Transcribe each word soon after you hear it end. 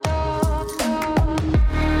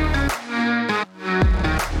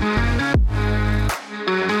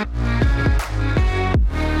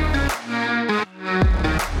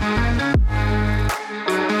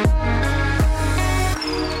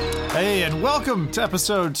Welcome to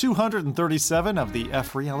episode 237 of the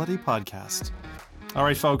F Reality Podcast. All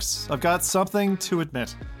right, folks, I've got something to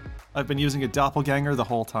admit. I've been using a doppelganger the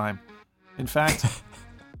whole time. In fact,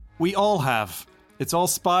 we all have. It's all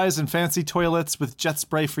spies and fancy toilets with jet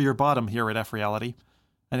spray for your bottom here at F Reality.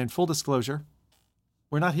 And in full disclosure,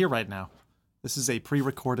 we're not here right now. This is a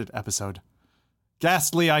pre-recorded episode.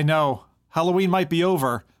 Ghastly, I know. Halloween might be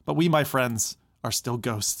over, but we, my friends, are still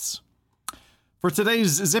ghosts. For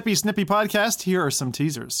today's Zippy Snippy podcast, here are some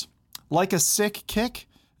teasers. Like a sick kick,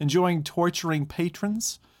 enjoying torturing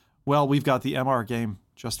patrons? Well, we've got the MR game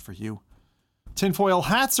just for you. Tinfoil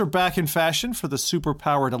hats are back in fashion for the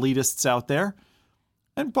super-powered elitists out there.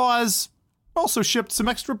 And Boz also shipped some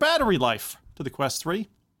extra battery life to the Quest 3.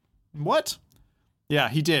 What? Yeah,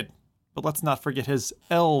 he did. But let's not forget his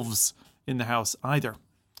elves in the house either.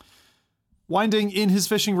 Winding in his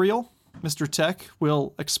fishing reel, Mr. Tech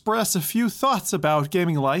will express a few thoughts about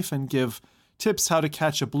gaming life and give tips how to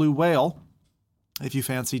catch a blue whale, if you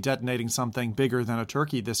fancy detonating something bigger than a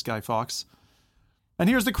turkey, this guy Fox. And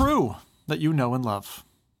here's the crew that you know and love.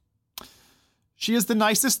 She is the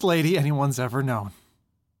nicest lady anyone's ever known.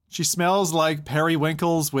 She smells like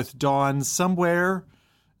periwinkles with dawn somewhere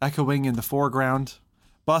echoing in the foreground.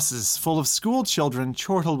 Buses full of school children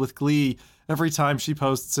chortle with glee every time she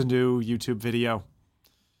posts a new YouTube video.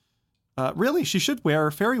 Really, she should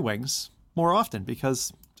wear fairy wings more often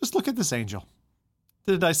because just look at this angel.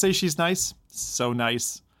 Did I say she's nice? So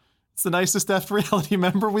nice. It's the nicest F Reality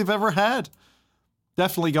member we've ever had.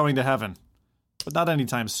 Definitely going to heaven, but not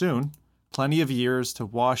anytime soon. Plenty of years to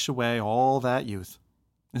wash away all that youth.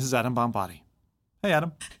 This is Adam Bombati. Hey,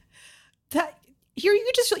 Adam.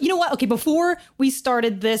 You know what? Okay, before we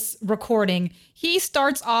started this recording, he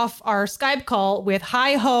starts off our Skype call with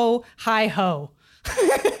hi ho, hi ho.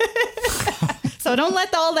 So don't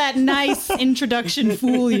let all that nice introduction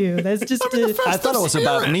fool you. That's just I thought it was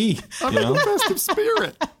about me. I'm in the festive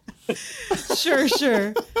spirit.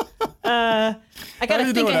 Sure. I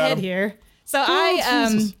gotta think ahead here. So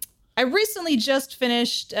I recently just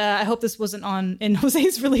finished, I hope this wasn't in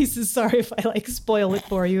Jose's releases. Sorry if I spoil it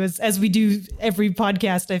for you as we do every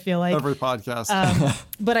podcast, I feel like. Every podcast.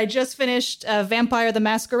 But I just finished Vampire the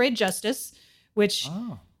Masquerade Justice, which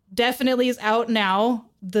definitely is out now.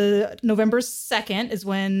 The November 2nd is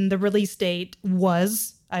when the release date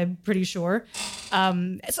was, I'm pretty sure.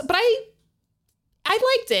 But I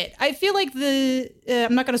liked it. I feel like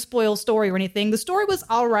I'm not going to spoil story or anything. The story was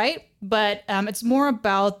all right, but it's more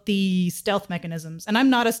about the stealth mechanisms. And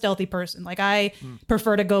I'm not a stealthy person. I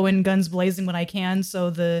prefer to go in guns blazing when I can.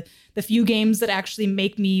 So the few games that actually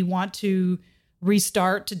make me want to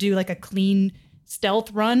restart to do a clean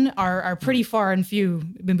stealth run are pretty far and few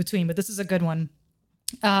in between. But this is a good one.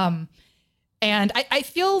 And I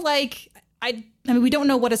feel like I mean, we don't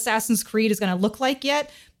know what Assassin's Creed is going to look like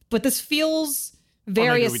yet, but this feels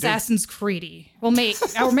very Assassin's Creed-y. Well,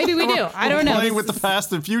 maybe we do. I don't know. Playing with the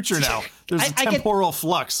past and future now. There's a temporal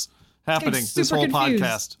flux happening this whole confused.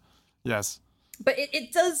 Podcast. Yes. But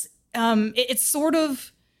it does, it sort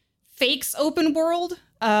of fakes open world.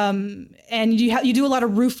 And you do a lot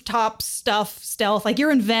of rooftop stuff, stealth,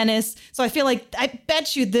 you're in Venice. So I feel I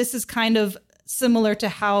bet you this is kind of similar to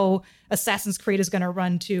how Assassin's Creed is going to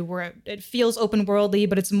run too, where it feels open worldly,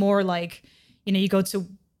 but it's more you go to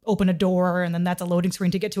open a door and then that's a loading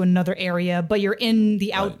screen to get to another area, but you're in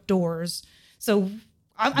the outdoors. So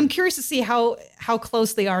I'm curious to see how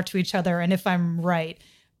close they are to each other and if I'm right.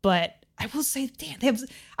 But I will say,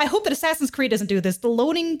 I hope that Assassin's Creed doesn't do this. The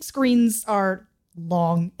loading screens are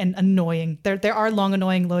long and annoying. There are long,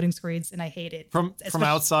 annoying loading screens, and I hate it. From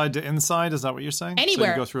outside to inside, is that what you're saying?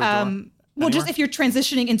 Anywhere. So you go through a door? Well, just if you're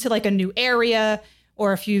transitioning into a new area,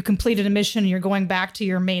 or if you completed a mission and you're going back to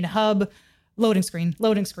your main hub, loading screen.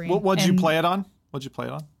 What'd you play it on?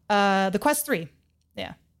 The Quest 3.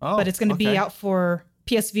 Yeah. Oh, but it's going to be out for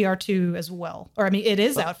PSVR 2 as well. Or, I mean, it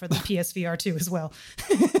is out for the PSVR 2 as well.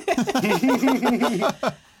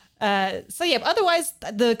 So yeah, otherwise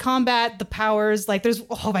the combat, the powers,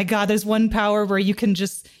 there's one power where you can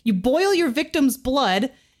you boil your victim's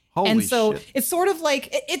blood. Holy shit. It's sort of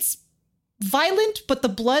it's violent, but the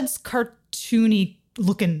blood's cartoony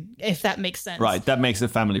looking, if that makes sense. Right, that makes it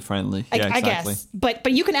family friendly. Yeah, exactly. I guess.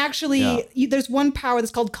 But you can actually, there's one power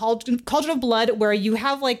that's called Cauldron of Blood, where you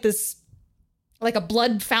have this, a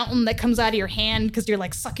blood fountain that comes out of your hand because you're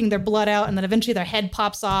sucking their blood out, and then eventually their head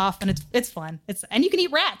pops off, and it's fun. And you can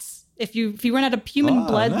eat rats. If you run out of human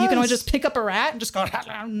blood, nice. You can always just pick up a rat and just go,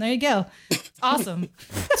 and there you go. It's awesome.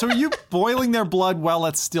 So are you boiling their blood while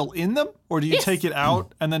it's still in them, or do you take it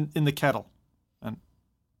out and then in the kettle?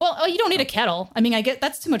 Well, you don't need a kettle. I mean, I get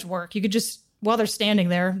that's too much work. You could just while they're standing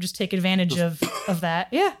there, just take advantage of that.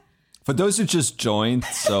 Yeah. For those who just joined,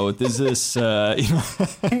 so this is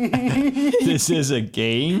this is a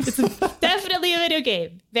game. It's definitely a video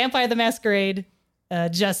game. Vampire the Masquerade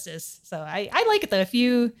Justice. So I like it though. If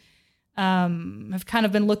you have kind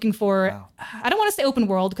of been looking for, I don't want to say open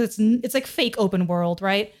world because it's like fake open world,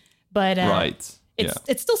 right? But right.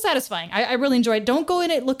 It's still satisfying. I really enjoy it. Don't go in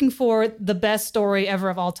it looking for the best story ever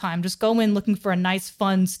of all time. Just go in looking for a nice,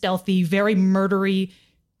 fun, stealthy, very murdery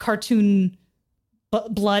cartoon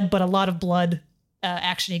blood, but a lot of blood,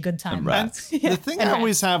 action-y good time. And rats. The thing I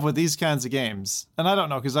always have with these kinds of games, and I don't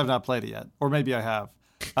know because I've not played it yet, or maybe I have,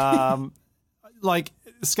 like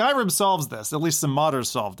Skyrim solves this, at least some modders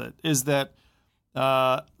solved it, is that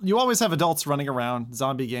you always have adults running around,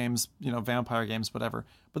 zombie games, vampire games, whatever,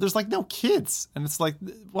 but there's like no kids. And it's like,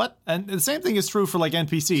 what? And the same thing is true for like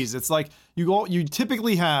NPCs. It's like you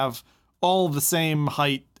typically have all the same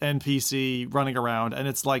height NPC running around. And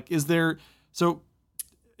it's like, is there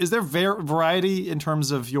variety in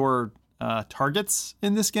terms of your targets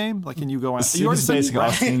in this game? Like, can you go on? You're basically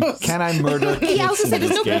asking, can I murder kids? Yeah, I was gonna say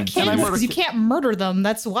there's no game? kids because you can't murder them.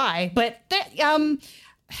 That's why. But that,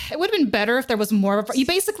 it would have been better if there was more of a. You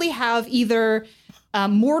basically have either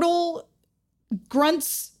mortal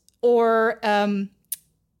grunts or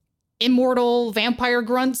immortal vampire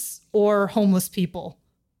grunts or homeless people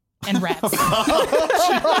and rats.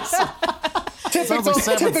 Sounds like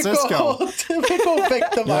San Francisco. Typical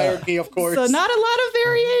victim hierarchy, of course. So not a lot of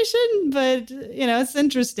variation, but it's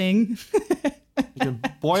interesting. You can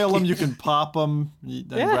boil them, you can pop them, and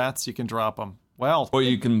rats you can drop them. Well, or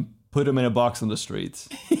you can put them in a box on the streets.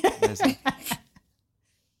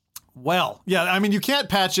 Well, yeah, I mean, you can't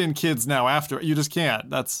patch in kids now after. You just can't.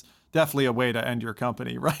 That's definitely a way to end your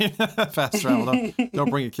company, right? Fast travel. Don't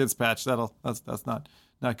bring a kids patch. That's not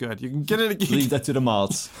good. You can get it. Leave that to the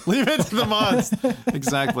mods. Leave it to the mods.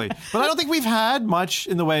 Exactly. But I don't think we've had much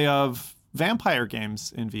in the way of vampire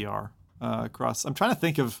games in VR across. I'm trying to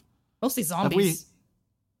think of. Mostly zombies.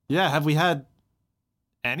 Have we had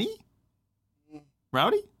any?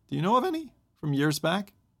 Rowdy, do you know of any from years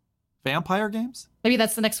back? Vampire games? Maybe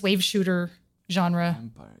that's the next wave shooter genre.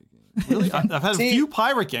 Vampire games. Really? I've had a few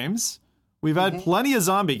pirate games. We've had plenty of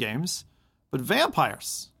zombie games, but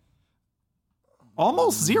vampires.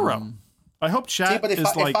 Almost zero. I hope chat but is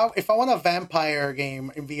if I want a vampire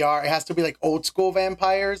game in VR, it has to be like old school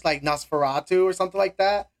vampires, like Nosferatu or something like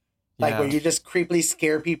that. Like where you just creepily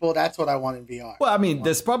scare people. That's what I want in VR. Well, I mean,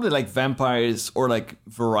 there's probably like vampires or like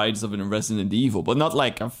varieties of it in Resident Evil, but not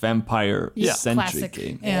like a vampire-centric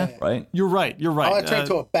game. Yeah. Right? You're right. I want to turn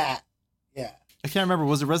into a bat. Yeah. I can't remember.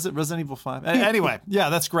 Was it Resident Evil 5? Anyway, yeah,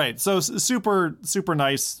 that's great. So super, super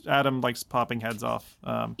nice. Adam likes popping heads off.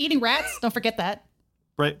 Eating rats. Don't forget that.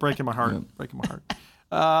 Breaking my heart. Breaking my heart.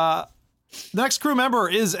 The next crew member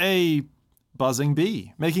is a buzzing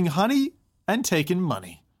bee, making honey and taking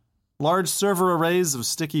money. Large server arrays of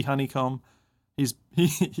sticky honeycomb. He's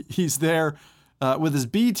there with his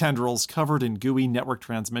bee tendrils covered in gooey network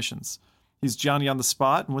transmissions. He's Johnny on the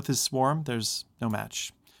spot, and with his swarm, there's no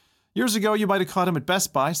match. Years ago, you might have caught him at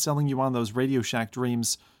Best Buy selling you on those Radio Shack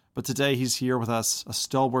dreams, but today he's here with us, a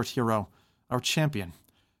stalwart hero, our champion.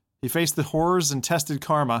 He faced the horrors and tested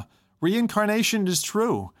karma. Reincarnation is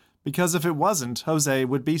true, because if it wasn't, Jose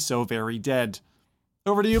would be so very dead.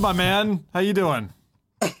 Over to you, my man. How you doing?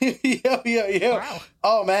 Yo. Wow.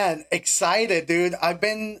 Oh man, excited, dude.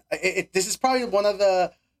 This is probably one of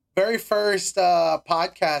the very first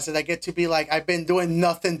podcasts that I get to be like, I've been doing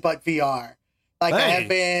nothing but VR. Like I have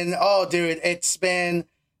been, dude, it's been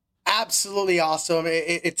absolutely awesome.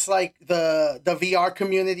 It's like the VR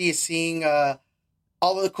community is seeing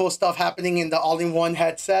all of the cool stuff happening in the all-in-one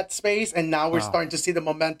headset space, and now we're starting to see the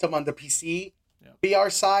momentum on the PC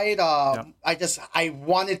VR side. It's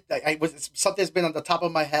something that's been on the top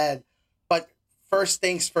of my head. But first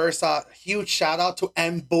things first, huge shout out to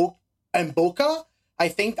Mboka. I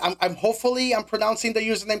think I'm hopefully I'm pronouncing the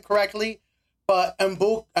username correctly. But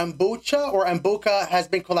Mbuka has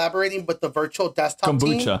been collaborating with the virtual desktop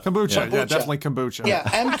team. Kombucha. Yeah, definitely kombucha. Yeah,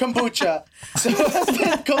 Kombucha. So has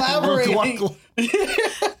been collaborating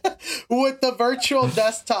with the virtual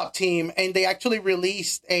desktop team, and they actually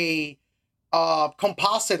released a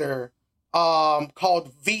compositor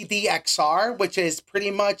called VDXR, which is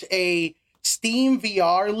pretty much a Steam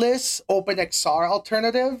VR-less OpenXR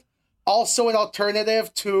alternative. Also an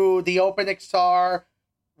alternative to the OpenXR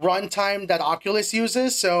runtime that Oculus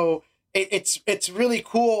uses. So it's really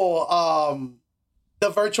cool. The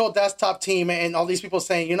virtual desktop team and all these people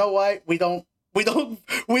saying, you know what, we don't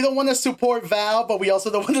want to support Valve, but we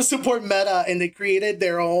also don't want to support Meta, and they created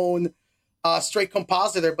their own straight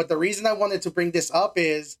compositor. But the reason I wanted to bring this up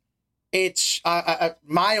is it's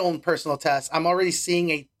my own personal test. I'm already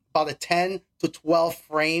seeing about a 10 to 12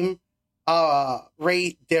 frame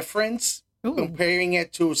rate difference. Ooh. Comparing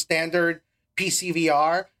it to standard PC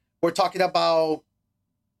VR. We're talking about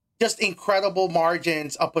just incredible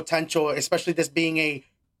margins of potential, especially this being a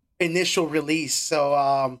initial release.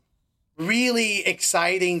 So really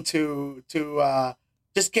exciting to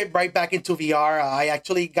just get right back into VR. I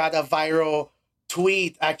actually got a viral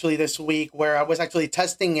tweet actually this week where I was actually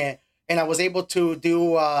testing it, and I was able to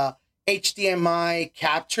do HDMI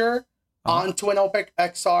capture onto an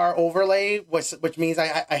OpenXR overlay, which means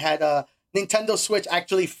I had a Nintendo Switch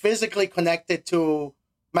actually physically connected to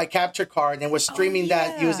my capture card and was streaming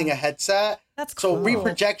that using a headset. That's cool. So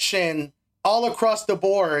reprojection all across the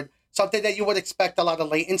board, something that you would expect a lot of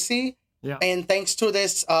latency. Yeah. And thanks to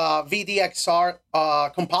this VDXR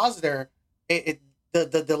compositor,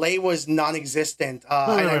 the delay was non-existent.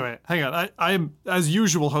 Wait. Hang on. I'm as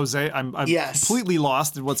usual, Jose. I'm completely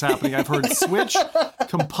lost in what's happening. I've heard Switch,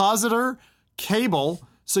 compositor, cable.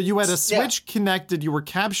 So you had a Switch connected. You were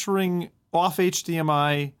capturing off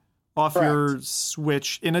HDMI off Correct. Your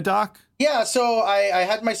Switch in a dock? Yeah, so I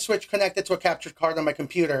had my Switch connected to a capture card on my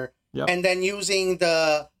computer, and then using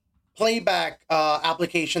the playback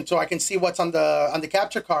application so I can see what's on the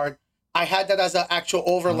capture card, I had that as an actual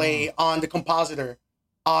overlay on the compositor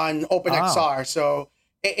on OpenXR. So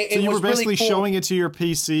it you was were basically really cool. showing it to your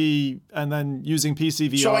PC and then using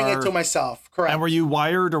PC VR. Showing it to myself, correct. And were you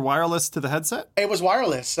wired or wireless to the headset? It was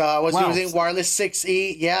wireless. I was using wireless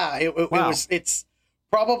 6E. Yeah, it's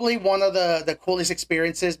probably one of the coolest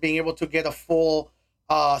experiences, being able to get a full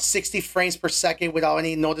 60 frames per second without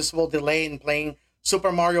any noticeable delay in playing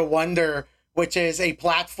Super Mario Wonder, which is a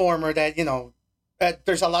platformer that,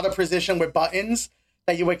 there's a lot of precision with buttons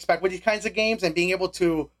that you would expect with these kinds of games, and being able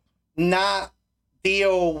to not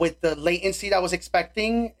deal with the latency that I was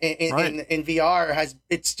expecting in VR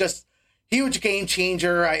it's just huge game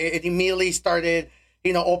changer. It immediately started,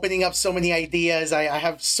 opening up so many ideas. I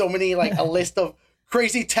have so many, like a list of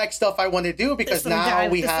crazy tech stuff I want to do, because now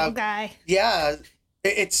we have,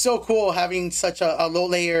 it's so cool having such a low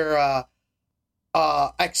layer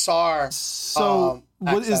XR. So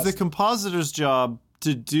what is the compositor's job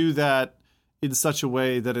to do that in such a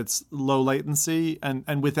way that it's low latency,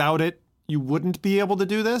 and without it, you wouldn't be able to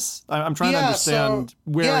do this? I'm trying to understand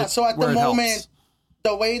where so at the moment, helps.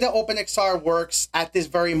 The way the OpenXR works at this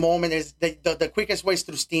very moment is the quickest way is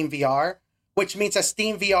through Steam VR, which means that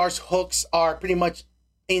Steam VR's hooks are pretty much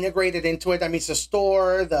integrated into it. That means the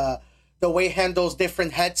store, the way it handles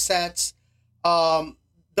different headsets.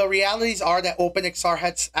 The realities are that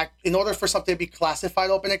OpenXR in order for something to be classified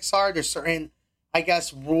OpenXR, there's certain, I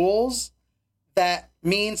guess, rules that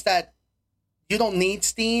means that you don't need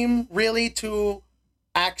Steam really to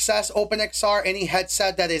access OpenXR. Any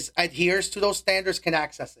headset that adheres to those standards can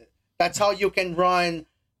access it. That's how you can run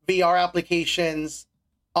VR applications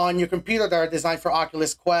on your computer that are designed for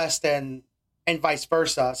Oculus Quest and vice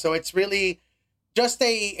versa. So it's really just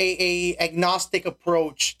a agnostic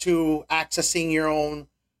approach to accessing your own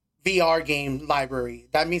VR game library.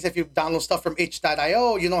 That means if you download stuff from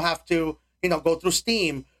itch.io, you don't have to, go through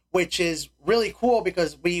Steam, which is really cool,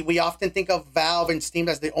 because we often think of Valve and Steam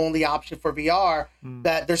as the only option for VR,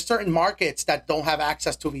 that there's certain markets that don't have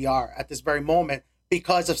access to VR at this very moment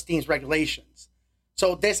because of Steam's regulations.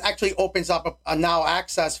 So this actually opens up a now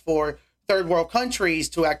access for third world countries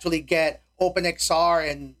to actually get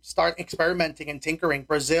OpenXR and start experimenting and tinkering.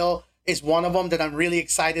 Brazil is one of them that I'm really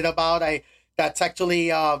excited about. That's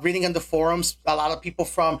actually reading in the forums, a lot of people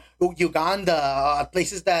from Uganda,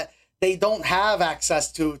 places that they don't have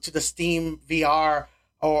access to the Steam VR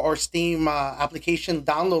or Steam application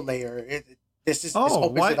download layer. This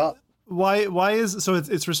opens it up. Why is so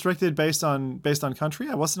it's restricted based on country?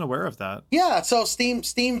 I wasn't aware of that. Yeah, so Steam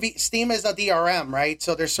is a DRM, right?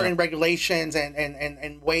 So there's certain regulations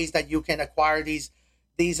and ways that you can acquire these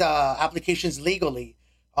applications legally.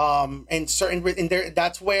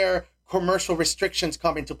 That's where commercial restrictions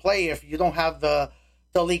come into play. If you don't have the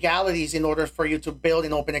legalities in order for you to build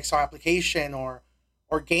an OpenXR application or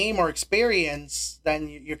game or experience, then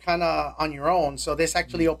you're kind of on your own. So this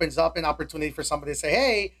actually opens up an opportunity for somebody to say,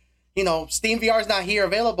 hey, Steam VR is not here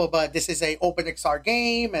available, but this is a OpenXR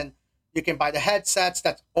game, and you can buy the headsets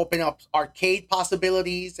that open up arcade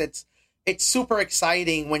possibilities. It's super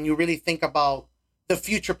exciting when you really think about the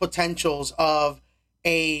future potentials of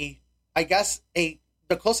the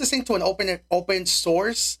closest thing to an open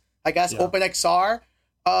source, OpenXR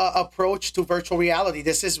approach to virtual reality.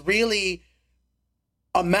 This is really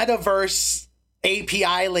a metaverse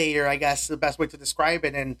API layer, I guess, the best way to describe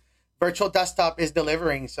it. And Virtual Desktop is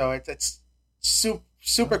delivering. So it's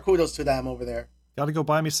super kudos to them over there. Got to go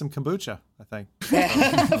buy me some kombucha, I think.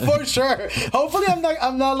 For sure. Hopefully,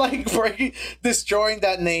 I'm not like destroying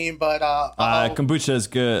that name, but kombucha is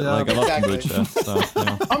good. Yeah, like I love kombucha.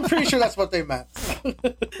 So, I'm pretty sure that's what they meant.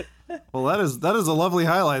 Well, that is a lovely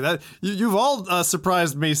highlight. That you've all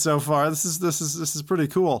surprised me so far. This is pretty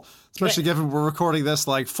cool, especially given we're recording this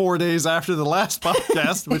like 4 days after the last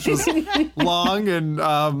podcast, which was long, and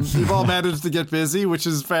you've all managed to get busy, which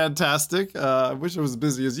is fantastic. I wish I was as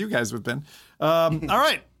busy as you guys have been. All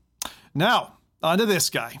right, now on to this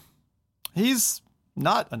guy. He's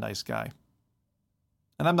not a nice guy,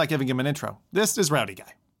 and I'm not giving him an intro. This is Rowdy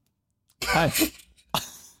Guy. Hi.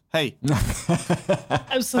 Hey.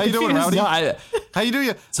 I'm so How you doing, Rowdy? No, How you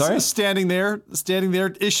doing? Sorry? Standing there,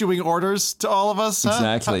 issuing orders to all of us. Huh?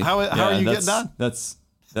 Exactly. How are you getting on? That's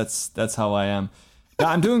how I am. No,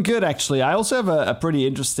 I'm doing good, actually. I also have a pretty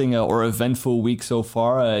interesting or eventful week so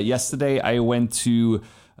far. Yesterday, I went to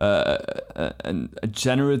a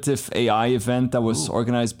generative AI event that was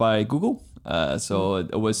organized by Google. So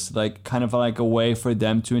it was like kind of like a way for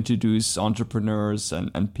them to introduce entrepreneurs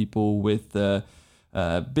and people with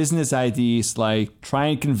business ideas, like try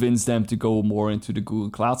and convince them to go more into the Google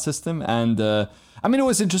Cloud system. And I mean, it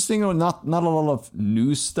was interesting. Not a lot of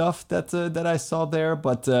new stuff that I saw there,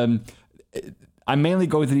 but I mainly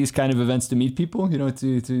go to these kind of events to meet people,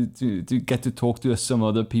 to get to talk to some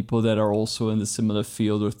other people that are also in the similar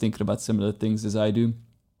field or thinking about similar things as I do.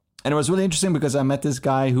 And it was really interesting because I met this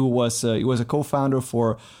guy who was a co-founder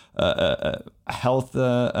for a health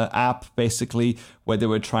app, basically, where they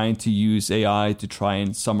were trying to use AI to try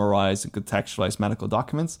and summarize and contextualize medical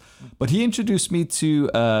documents. But he introduced me to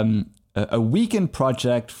a weekend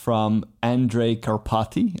project from Andrej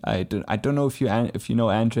Karpathy. I don't know if you know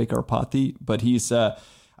Andrej Karpathy, but he's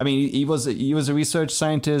he was a research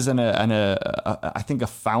scientist and I think a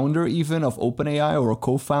founder even of OpenAI, or a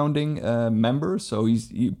co-founding member. So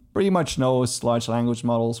he pretty much knows large language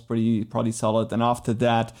models pretty solid. And after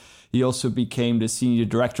that, he also became the senior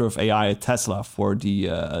director of AI at Tesla for the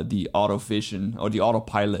auto vision or the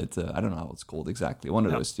autopilot. I don't know how it's called exactly. One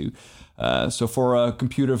of those two. So for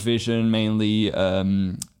computer vision, mainly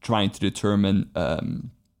trying to determine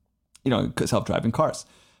self-driving cars.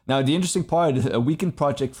 Now, the interesting part, a weekend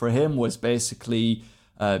project for him was basically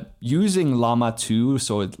using Llama 2.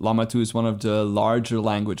 So Llama 2 is one of the larger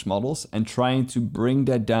language models, and trying to bring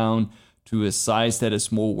that down to a size that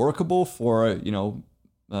is more workable for,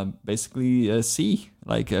 basically C,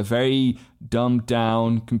 like a very dumbed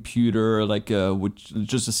down computer, like with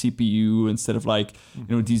just a CPU instead of like,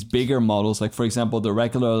 these bigger models. Like, for example, the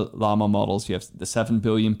regular Llama models, you have the 7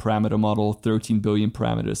 billion parameter model, 13 billion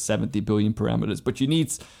parameters, 70 billion parameters. But you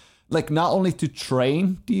need, like, not only to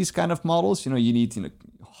train these kind of models, you need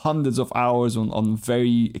hundreds of hours on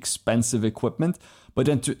very expensive equipment, but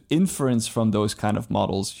then to inference from those kind of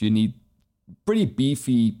models, you need pretty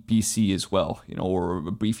beefy PC as well, or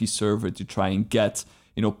a beefy server to try and get,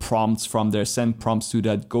 prompts from there, send prompts to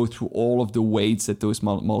that, go through all of the weights that those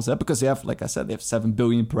models have, because they have, like I said, they have 7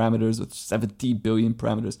 billion parameters or 70 billion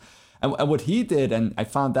parameters. And what he did, and I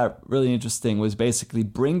found that really interesting, was basically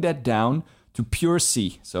bring that down to pure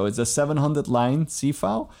C. So it's a 700 line C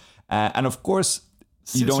file. And of course,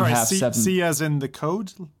 you don't have C as in the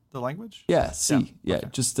code, the language? Yeah, C. Yeah, okay.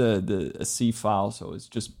 Just a C file. So it's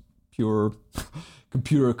just pure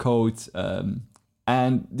computer code.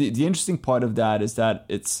 And the interesting part of that is that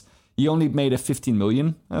he only made a 15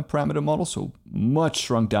 million parameter model, so much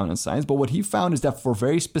shrunk down in size. But what he found is that for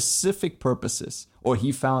very specific purposes, or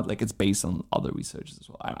he found, like, it's based on other researchers as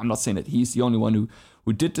well. I'm not saying that he's the only one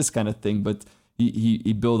who did this kind of thing, but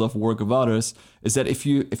he built off work of others, is that if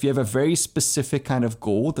you have a very specific kind of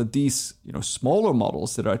goal, that these smaller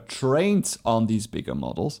models that are trained on these bigger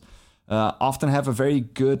models often have a very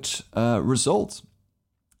good result.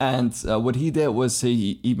 And what he did was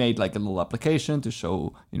he made like a little application to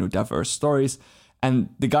show diverse stories. And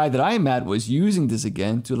the guy that I met was using this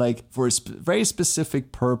again to, like, for a very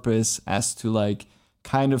specific purpose, as to, like,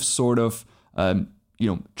 kind of sort of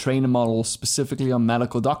train a model specifically on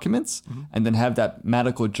medical documents, and then have that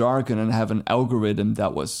medical jargon and have an algorithm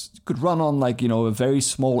that could run on, like, a very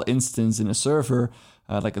small instance in a server,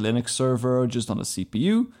 like a Linux server, just on a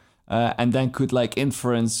CPU. And then could, like,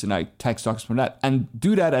 inference, text documents from that, and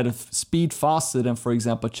do that at a speed faster than, for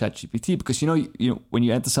example, ChatGPT. Because when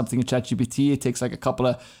you enter something in ChatGPT, it takes like a couple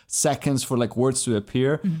of seconds for, like, words to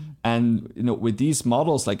appear. And with these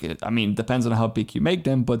models, like, it depends on how big you make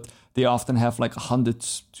them, but they often have like 100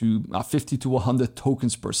 to 50 to 100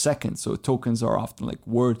 tokens per second. So tokens are often like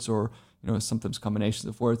words, or sometimes combinations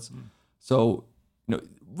of words. So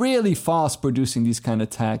really fast producing these kind of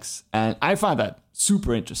texts. And I find that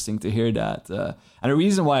super interesting to hear that. And the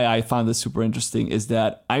reason why I found this super interesting is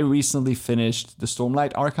that I recently finished the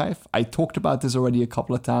Stormlight archive. I talked about this already a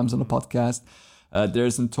couple of times on the podcast.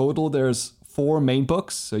 There's 4 main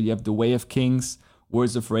books. So you have The Way of Kings,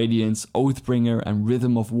 Words of Radiance, Oathbringer, and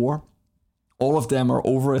Rhythm of War. All of them are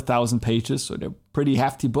over 1,000 pages, so they're pretty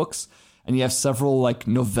hefty books. And you have several like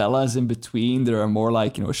novellas in between. There are more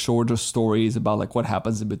like, shorter stories about like what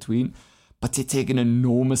happens in between. But they take an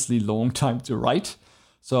enormously long time to write.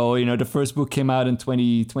 So, the first book came out in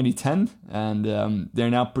 2010, and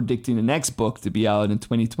they're now predicting the next book to be out in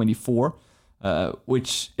 2024,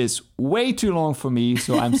 which is way too long for me.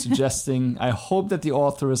 So I'm suggesting, I hope that the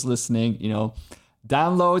author is listening,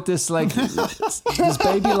 download this this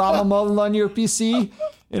baby llama model on your PC,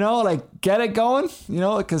 get it going,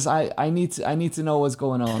 because I need to know what's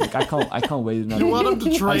going on. Like, I can't wait another. You want them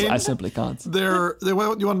to train? I simply can't. You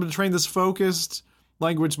want them to train this focused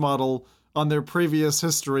language model on their previous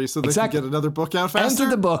history, so they can get another book out faster.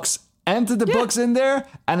 Enter the books in there,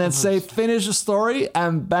 and then say finish the story,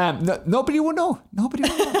 and bam, nobody will know. No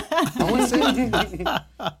one's saying.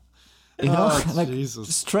 Jesus.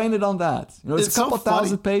 Just train it on that. It's a couple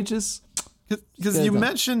thousand pages. Because you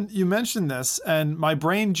mentioned this, and my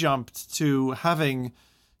brain jumped to having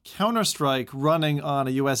Counter-Strike running on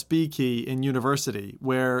a USB key in university,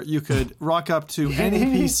 where you could rock up to any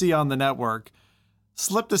PC on the network,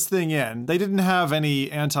 slip this thing in. They didn't have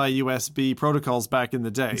any anti-USB protocols back in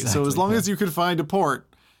the day, so as long as you could find a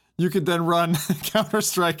port, you could then run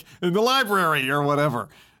Counter-Strike in the library or whatever.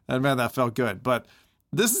 And man, that felt good. But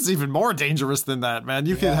this is even more dangerous than that, man.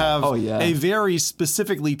 You could have a very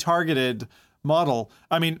specifically targeted model.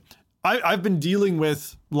 I mean, I've been dealing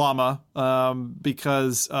with Llama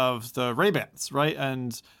because of the Ray-Bans, right?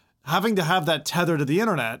 And having to have that tether to the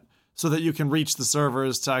internet so that you can reach the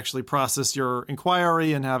servers to actually process your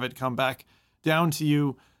inquiry and have it come back down to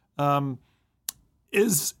you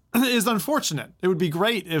is unfortunate. It would be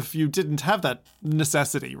great if you didn't have that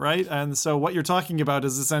necessity, right? And so what you're talking about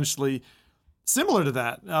is essentially similar to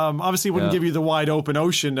that. Obviously, it wouldn't give you the wide open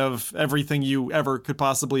ocean of everything you ever could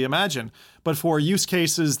possibly imagine. But for use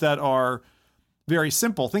cases that are very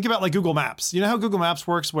simple, think about like Google Maps. You know how Google Maps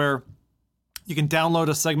works, where you can download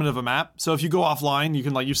a segment of a map. So if you go offline, you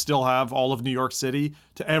can you still have all of New York City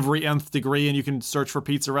to every nth degree, and you can search for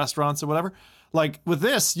pizza restaurants or whatever. Like with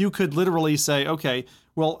this, you could literally say, okay,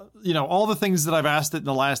 well, all the things that I've asked it in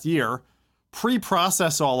the last year,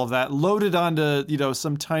 pre-process all of that, load it onto,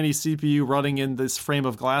 some tiny CPU running in this frame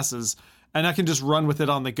of glasses, and I can just run with it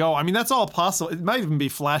on the go. I mean, that's all possible. It might even be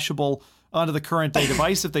flashable onto the current day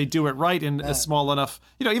device if they do it right in a small enough,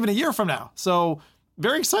 even a year from now. So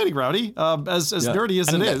very exciting, Rowdy, as nerdy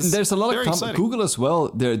as it is. There's a lot of Google as well.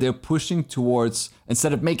 They're pushing towards,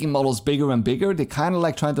 instead of making models bigger and bigger, they kind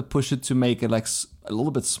of trying to push it to make it a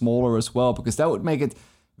little bit smaller as well, because that would make it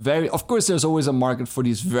of course, there's always a market for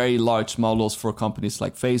these very large models for companies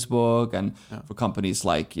like Facebook and for companies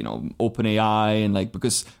like, OpenAI, and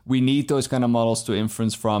because we need those kind of models to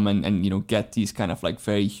inference from and get these kind of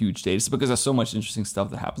very huge data, because there's so much interesting stuff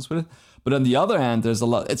that happens with it. But on the other hand, there's a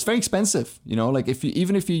lot. It's very expensive, if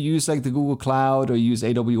you use the Google Cloud or use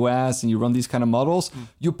AWS and you run these kind of models,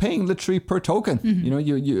 you're paying literally per token.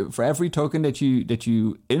 You for every token that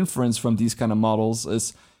you inference from these kind of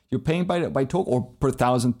models you're paying by token, or per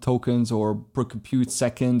 1,000 tokens, or per compute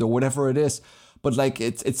second, or whatever it is. But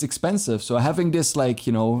it's expensive. So having this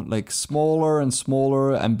smaller and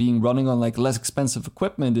smaller and being running on less expensive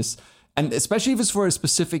equipment is, and especially if it's for a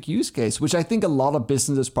specific use case, which I think a lot of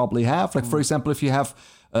businesses probably have. For example, if you have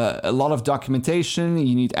a lot of documentation,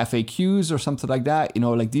 you need FAQs or something like that.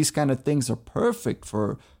 These kind of things are perfect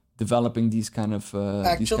for developing these kind of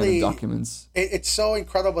documents. It's so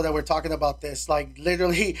incredible that we're talking about this.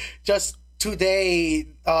 Literally just today,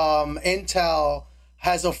 Intel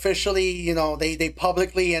has officially, they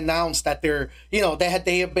publicly announced that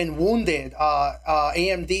they have been wounded.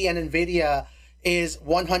 AMD and NVIDIA is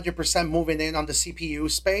 100% moving in on the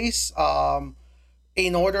CPU space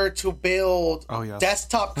in order to build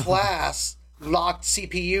desktop class locked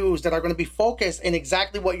CPUs that are going to be focused in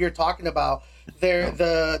exactly what you're talking about. They're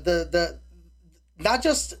the not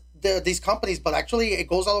just these companies, but actually it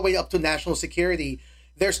goes all the way up to national security.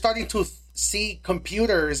 They're starting to see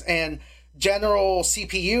computers and general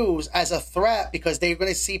CPUs as a threat, because they're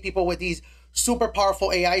going to see people with these super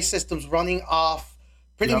powerful AI systems running off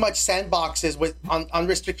pretty much sandboxes with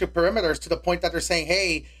unrestricted perimeters, to the point that they're saying,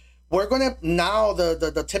 hey, we're going to now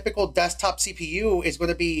the typical desktop CPU is going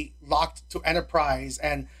to be locked to enterprise,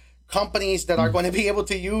 and companies that are going to be able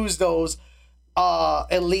to use those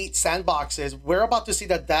elite sandboxes, we're about to see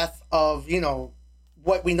the death of,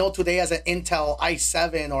 what we know today as an Intel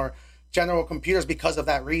i7 or general computers because of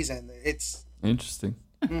that reason. It's interesting.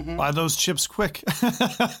 Buy those chips quick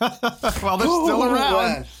while they're still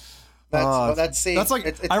around. Let's see. That's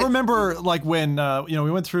like I remember like when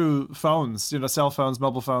we went through phones, cell phones,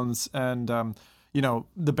 mobile phones, and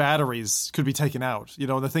the batteries could be taken out.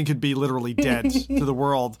 The thing could be literally dead to the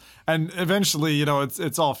world, and eventually,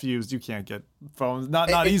 it's all fused. You can't get phones,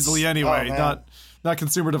 not easily anyway. Not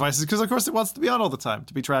consumer devices, because of course it wants to be on all the time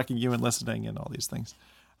to be tracking you and listening and all these things.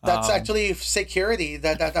 That's actually security.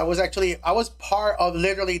 That was actually, I was part of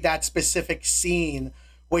literally that specific scene,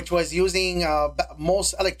 which was using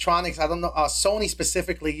most electronics. I don't know, Sony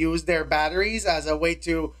specifically used their batteries as a way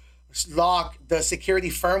to lock the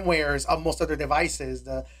security firmwares of most of their devices.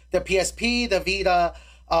 The PSP, the Vita,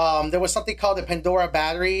 there was something called the Pandora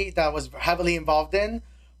battery that was heavily involved in,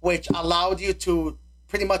 which allowed you to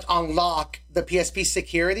pretty much unlock the PSP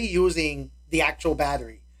security using the actual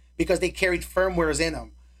battery because they carried firmwares in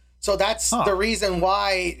them. So that's the reason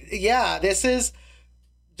why, this is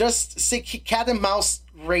just cat and mouse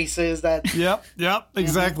races that... Yep,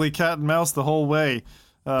 exactly. Cat and mouse the whole way.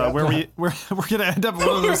 Where we're going to end up with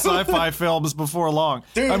one of those sci-fi films before long.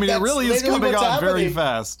 Dude, I mean, it really is coming on very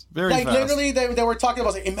fast. Very fast. Literally, they were talking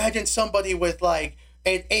about, imagine somebody with, like,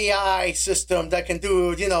 an AI system that can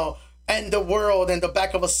do, end the world in the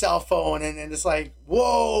back of a cell phone, and it's like,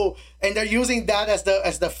 whoa! And they're using that as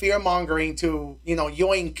the fear mongering to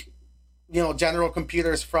yoink general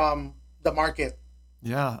computers from the market.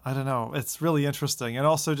 Yeah, I don't know. It's really interesting, and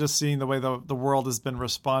also just seeing the way the world has been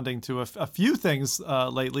responding to a few things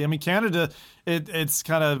lately. I mean, Canada, it's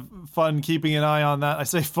kind of fun keeping an eye on that. I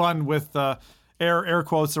say fun with air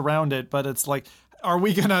quotes around it, but it's like, are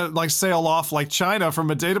we gonna like sail off like China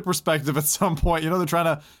from a data perspective at some point? They're trying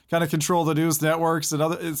to kind of control the news networks and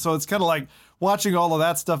other. So it's kind of like watching all of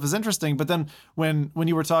that stuff is interesting. But then when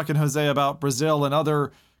you were talking, Jose, about Brazil and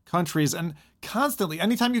other countries, and constantly,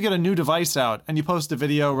 anytime you get a new device out and you post a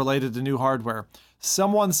video related to new hardware,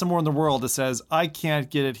 someone somewhere in the world that says, I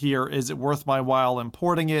can't get it here. Is it worth my while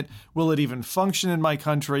importing it? Will it even function in my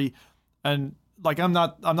country? And like, I'm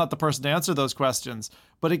not the person to answer those questions,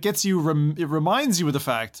 but it gets you, it reminds you of the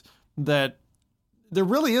fact that there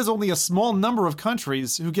really is only a small number of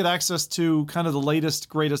countries who get access to kind of the latest,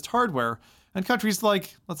 greatest hardware. And countries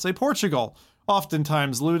like, let's say, Portugal,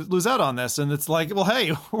 oftentimes lose out on this. And it's like, well,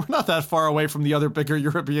 hey, we're not that far away from the other bigger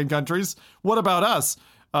European countries. What about us?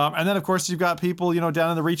 And then, of course, you've got people,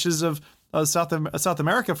 down in the reaches of South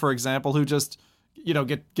America, for example, who just,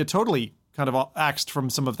 get totally kind of axed from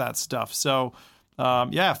some of that stuff. So,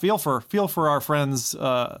 feel for our friends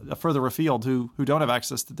further afield who don't have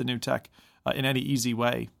access to the new tech in any easy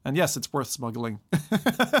way. And yes, it's worth smuggling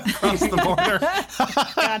across the border.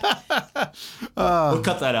 We'll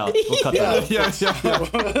cut that out.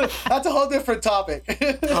 Yeah. That's a whole different topic.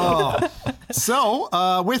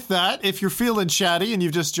 So, with that, if you're feeling chatty and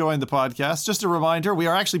you've just joined the podcast, just a reminder, we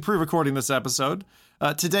are actually pre-recording this episode.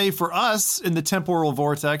 Today for us in the temporal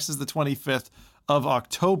vortex is the 25th of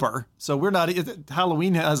October. So we're not,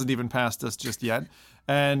 Halloween hasn't even passed us just yet.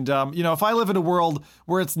 And, if I live in a world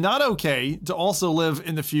where it's not okay to also live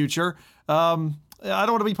in the future, I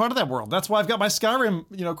don't want to be part of that world. That's why I've got my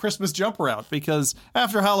Skyrim, Christmas jumper out, because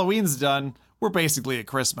after Halloween's done, we're basically at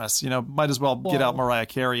Christmas. Might as well get out Mariah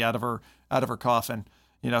Carey out of her coffin.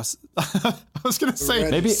 I was going to say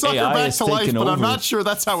maybe suck AI her back is to life, but over. I'm not sure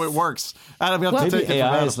that's how it works. Adam, you have to maybe take it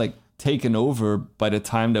AI is like taken over by the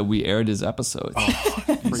time that we air this episode.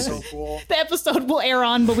 So cool. The episode will air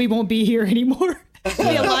on, but we won't be here anymore. We'll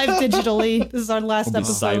be alive digitally. This is our last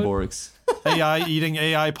episode. Cyborgs. AI eating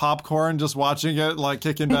AI popcorn, just watching it, like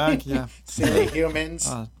kicking back. Yeah. Silly humans.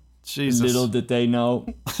 Jesus. Little did they know.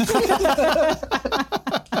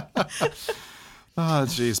 Oh,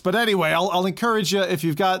 jeez. But anyway, I'll encourage you, if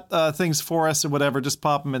you've got things for us or whatever, just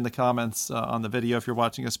pop them in the comments on the video if you're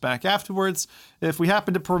watching us back afterwards. If we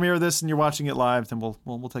happen to premiere this and you're watching it live, then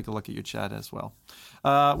we'll take a look at your chat as well.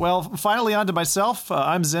 Well, finally on to myself.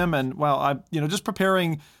 I'm Zim, and I'm just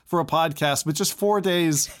preparing for a podcast with just 4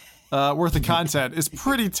 days worth of content is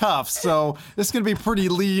pretty tough. So this is going to be a pretty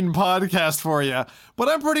lean podcast for you. But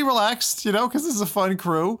I'm pretty relaxed, because this is a fun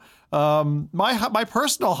crew. My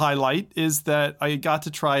personal highlight is that I got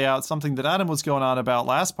to try out something that Adam was going on about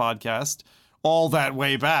last podcast, all that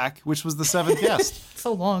way back, which was the Seventh Guest.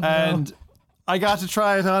 So long ago. And I got to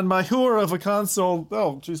try it on my whore of a console.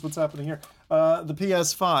 Oh, geez, what's happening here? The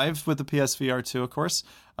PS5 with the PSVR 2, of course.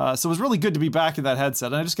 So it was really good to be back in that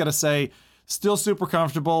headset. And I just got to say, still super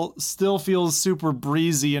comfortable, still feels super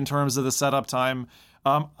breezy in terms of the setup time.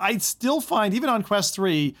 I still find, even on Quest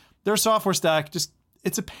 3, their software stack,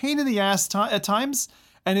 it's a pain in the ass at times.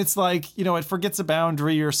 And it's like, it forgets a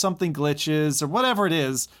boundary or something glitches or whatever it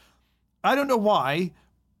is. I don't know why,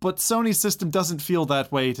 but Sony's system doesn't feel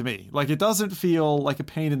that way to me. Like, it doesn't feel like a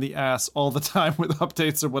pain in the ass all the time with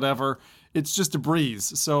updates or whatever. It's just a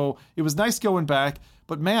breeze. So it was nice going back.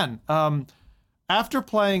 But man, after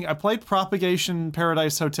I played Propagation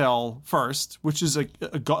Paradise Hotel first, which is an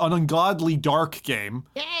ungodly dark game.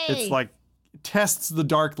 Yay! It's like, tests the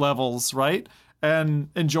dark levels, right? And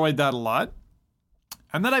enjoyed that a lot.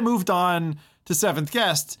 And then I moved on to Seventh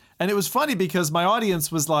Guest. And it was funny because my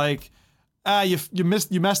audience was like, you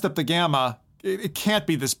messed up the gamma. It can't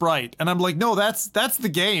be this bright. And I'm like, no, that's the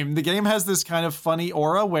game. The game has this kind of funny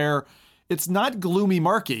aura where it's not gloomy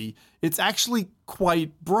murky. It's actually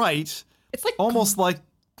quite bright. It's like almost like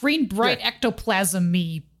green bright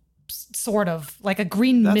ectoplasm-y, sort of like a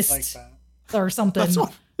green mist like or something.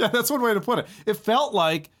 That's one way to put it. It felt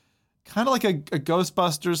like kind of like a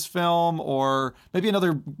Ghostbusters film or maybe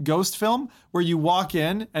another ghost film where you walk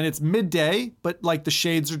in and it's midday, but like the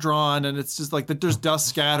shades are drawn and it's just like there's dust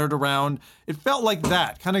scattered around. It felt like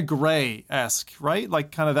that, kind of gray-esque, right?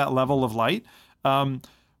 Like kind of that level of light.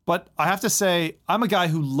 But I have to say, I'm a guy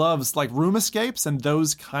who loves like room escapes and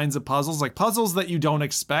those kinds of puzzles, like puzzles that you don't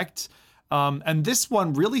expect. And this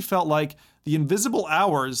one really felt like the Invisible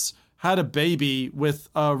Hours had a baby with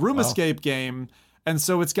a room escape game. And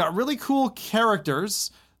so it's got really cool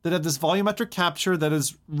characters that have this volumetric capture that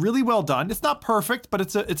is really well done. It's not perfect, but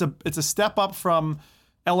it's a step up from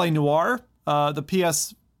LA Noire, the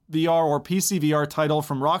PSVR or PCVR title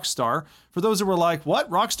from Rockstar. For those who were like, what?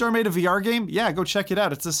 Rockstar made a VR game? Yeah, go check it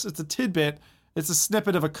out. It's a tidbit. It's a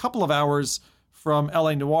snippet of a couple of hours from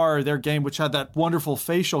LA Noire, their game, which had that wonderful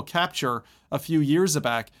facial capture a few years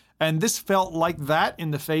back. And this felt like that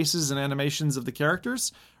in the faces and animations of the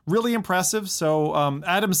characters. Really impressive. So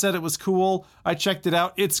Adam said it was cool. I checked it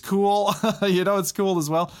out. It's cool. It's cool as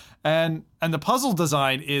well. And the puzzle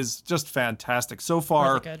design is just fantastic. So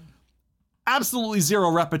far, really good. Absolutely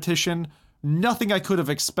zero repetition. Nothing I could have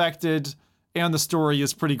expected. And the story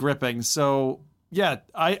is pretty gripping. So yeah,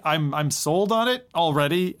 I'm sold on it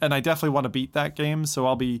already. And I definitely want to beat that game. So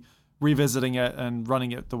I'll be revisiting it and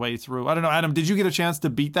running it the way through. I don't know, Adam, did you get a chance to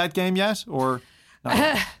beat that game yet? Or...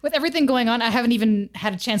 No. With everything going on, I haven't even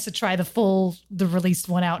had a chance to try the released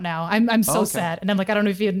one out now. I'm so sad. And I'm like, I don't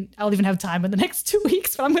know if I'll even have time in the next 2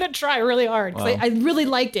 weeks, but I'm going to try really hard. Because I really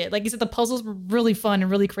liked it. Like you said, the puzzles were really fun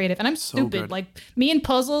and really creative. And I'm stupid. Good. Like me and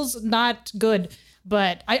puzzles, not good.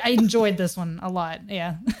 But I enjoyed this one a lot.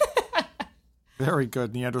 Yeah. Very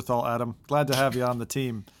good, Neanderthal Adam. Glad to have you on the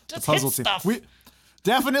team. Just the puzzle hit team. stuff.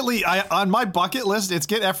 Definitely, on my bucket list, it's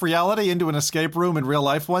get F Reality into an escape room in real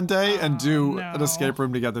life one day and do an escape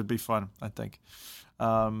room together. It'd be fun, I think.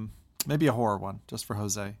 Maybe a horror one, just for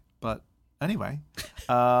Jose. But anyway,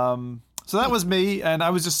 so that was me, and I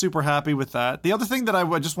was just super happy with that. The other thing that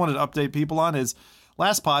I just wanted to update people on is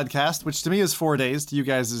last podcast, which to me is 4 days, to you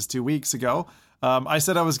guys is 2 weeks ago. I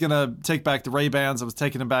said I was going to take back the Ray-Bans. I was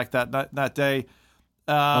taking them back that day.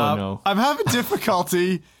 Oh, no. I'm having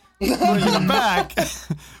difficulty... bringing them back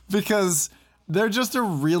because they're just a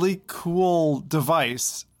really cool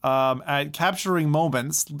device at capturing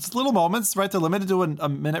moments. It's little moments, right? They're limited to a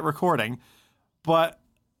minute recording. But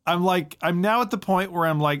I'm now at the point where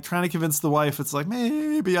I'm like trying to convince the wife. It's like,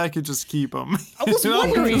 maybe I could just keep them. I was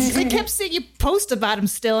wondering. I kept seeing you post about him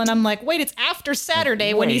still. And I'm like, wait, it's after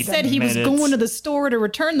Saturday when he said he was going to the store to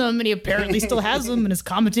return them. And he apparently still has them and is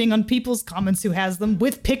commenting on people's comments who has them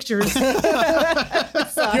with pictures.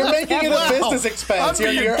 You're making it a business expense.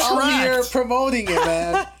 You're all here promoting it,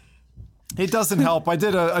 man. It doesn't help. I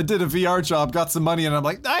did a VR job, got some money, and I'm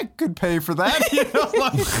like, I could pay for that.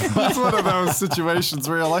 It's one of those situations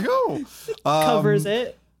where you're like, covers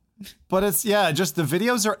it. But it's just the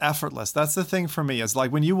videos are effortless. That's the thing for me is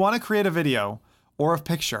like when you want to create a video or a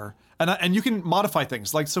picture, and you can modify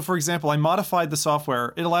things. Like so, for example, I modified the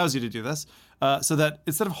software. It allows you to do this so that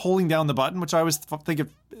instead of holding down the button, which I always think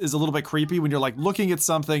is a little bit creepy when you're like looking at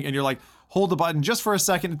something and you're like hold the button just for a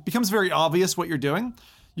second, it becomes very obvious what you're doing.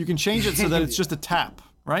 You can change it so that it's just a tap,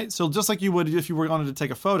 right? So just like you would if you were wanted to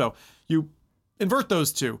take a photo, you invert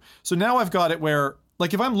those two. So now I've got it where,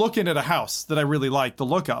 like if I'm looking at a house that I really like the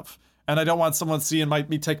look of, and I don't want someone seeing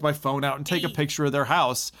me take my phone out and take a picture of their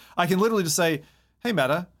house, I can literally just say, hey,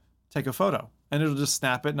 Meta, take a photo. And it'll just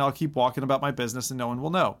snap it, and I'll keep walking about my business, and no one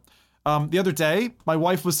will know. The other day, my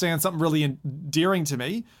wife was saying something really endearing to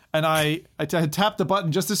me, and I tapped the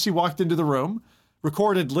button just as she walked into the room,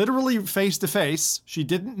 recorded literally face to face. She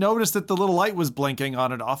didn't notice that the little light was blinking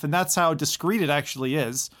on and off, and that's how discreet it actually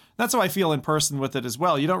is. That's how I feel in person with it as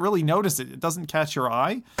well. You don't really notice it. It doesn't catch your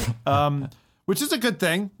eye, which is a good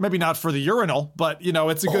thing. Maybe not for the urinal, but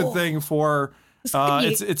it's a good thing for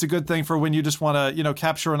it's a good thing for when you just want to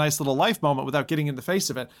capture a nice little life moment without getting in the face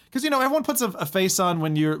of it. Because everyone puts a face on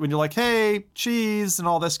when you're like, hey, cheese and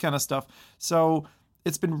all this kind of stuff. So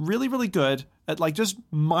it's been really, really good at like just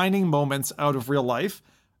mining moments out of real life.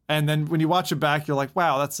 And then when you watch it back, you're like,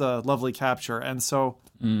 wow, that's a lovely capture. And so,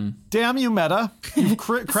 damn you, Meta. You've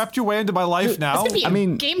crept your way into my life now. I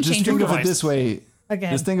mean, game just think of it this way.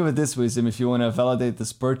 Again. Just think of it this way, Zim, if you want to validate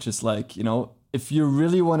this purchase, like, if you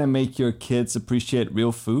really want to make your kids appreciate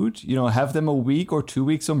real food, have them a week or 2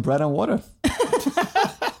 weeks on bread and water.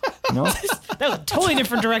 That was a totally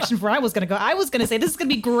different direction from where I was going to go. I was going to say this is going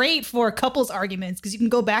to be great for couples arguments because you can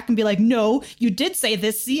go back and be like, no, you did say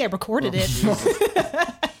this. See, I recorded it.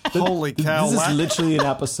 Holy cow. This is literally an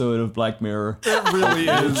episode of Black Mirror. It really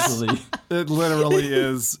is. It literally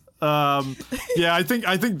is. I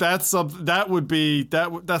think that's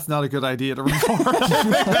that's not a good idea to record.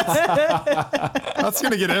 That's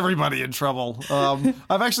gonna get everybody in trouble.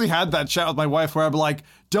 I've actually had that chat with my wife where I'm like,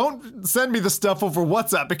 don't send me the stuff over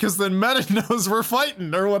WhatsApp because then Meta knows we're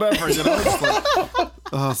fighting or whatever.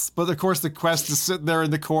 But of course the Quest is sitting there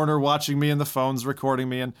in the corner watching me and the phone's recording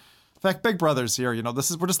me. And in fact, Big Brother's here. We're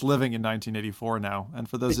just living in 1984 now. And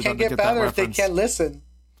for those who don't get that reference, can't get better if they can't listen.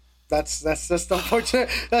 That's just the unfortunate.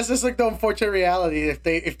 That's just like the unfortunate reality. If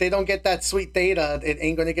they don't get that sweet data, it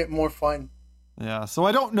ain't gonna get more fun. Yeah. So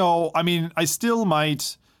I don't know. I mean, I still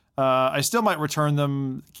might return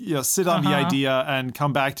them. Sit on the idea and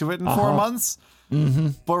come back to it in 4 months. Mm-hmm.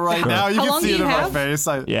 But right now, you can see it in my face.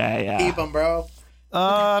 Yeah. Keep them, bro.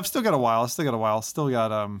 I've still got a while. Still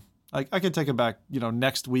got I could take it back.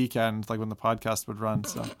 Next weekend, like when the podcast would run.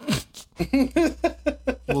 So.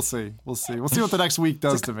 We'll see what the next week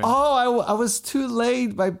does to me. Oh, I was too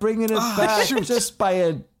late by bringing it back just by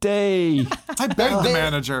a day. I begged the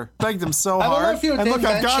manager, begged him so hard. I don't know if you and look,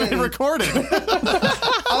 I've got it recorded.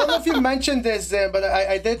 I don't know if you mentioned this, but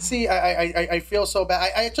I did see. I feel so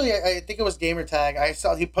bad. I think it was Gamertag. I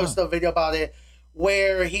saw he posted a video about it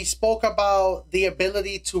where he spoke about the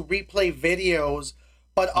ability to replay videos,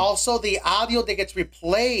 but also the audio that gets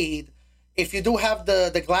replayed. If you do have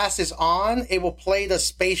the glasses on, it will play the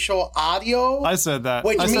spatial audio. I said that.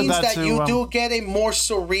 Which means that you do get a more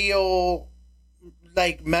surreal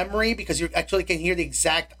memory because you actually can hear the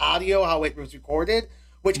exact audio, how it was recorded,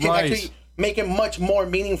 which can actually make it much more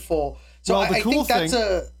meaningful. So I think that's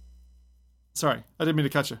Sorry, I didn't mean to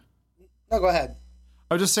cut you. No, go ahead.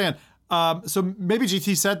 I was just saying, so maybe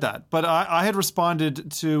GT said that, but I had responded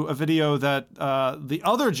to a video that the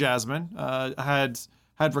other Jasmine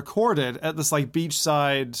had recorded at this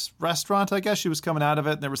beachside restaurant. I guess she was coming out of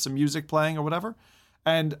it and there was some music playing or whatever.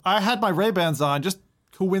 And I had my Ray-Bans on just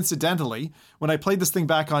coincidentally when I played this thing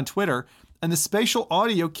back on Twitter, and the spatial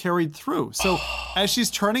audio carried through. So as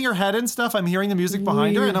she's turning her head and stuff, I'm hearing the music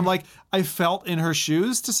behind her and I'm like, I felt in her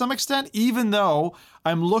shoes to some extent, even though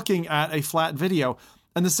I'm looking at a flat video.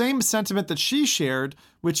 And the same sentiment that she shared,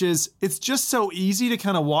 which is it's just so easy to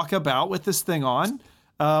kind of walk about with this thing on.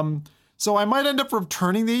 So I might end up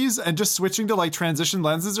returning these and just switching to transition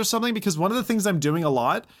lenses or something, because one of the things I'm doing a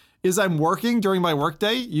lot is I'm working during my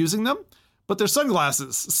workday using them, but they're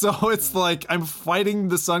sunglasses. So it's like I'm fighting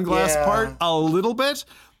the sunglass part a little bit.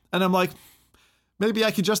 And I'm like, maybe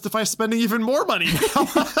I could justify spending even more money now.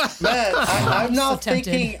 Man, I'm now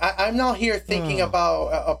thinking. I'm now here thinking about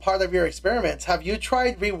a part of your experiments. Have you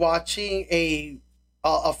tried rewatching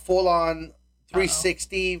a full-on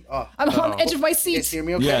 360? I'm on the edge of my seat. Hear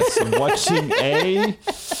me okay? Yes, watching a.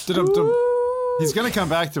 He's going to come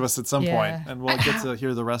back to us at some point, and we'll get to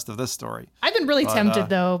hear the rest of this story. I've been really tempted,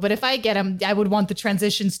 though. But if I get them, I would want the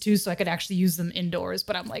transitions, too, so I could actually use them indoors.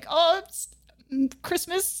 But I'm like, it's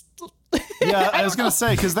Christmas. Yeah, I was going to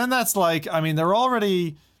say, because then that's they're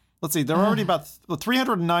already... Let's see, they're already about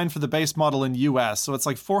 $309 for the base model in US, so it's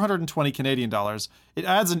 $420 Canadian dollars. It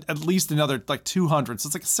adds at least another $200, so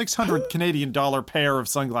it's a $600 Canadian dollar pair of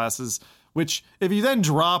sunglasses, which if you then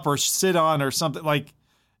drop or sit on or something,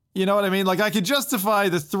 you know what I mean? I could justify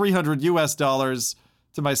the $300 US dollars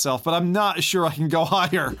to myself, but I'm not sure I can go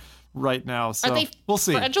higher right now. So are they we'll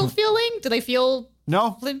see. Fragile feeling? Do they feel?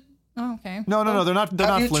 No. Oh, okay. No, they're not. They're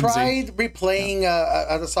not flimsy. Have you tried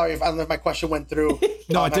replaying? Sorry if I don't know if my question went through.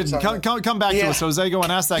 No, it didn't. Come back to us, Jose. Go and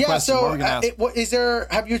ask that question. So what we're gonna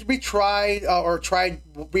ask. Have you tried or tried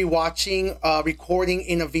rewatching recording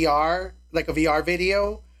in a VR, like a VR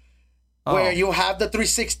video? where you have the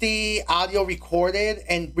 360 audio recorded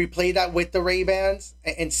and replay that with the Ray-Bans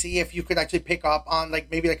and see if you could actually pick up on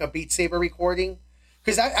like maybe like a Beat Saber recording.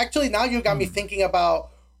 Because actually now you got me thinking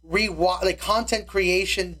about like content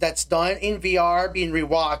creation that's done in VR being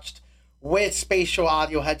rewatched with spatial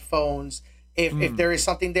audio headphones. If there is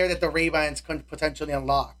something there that the Ray-Bans can potentially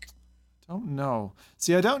unlock. Don't know.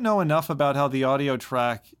 See, I don't know enough about how the audio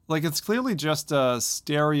track, like it's clearly just a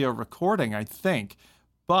stereo recording, I think,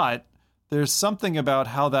 but there's something about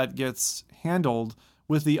how that gets handled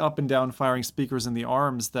with the up and down firing speakers in the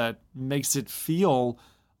arms that makes it feel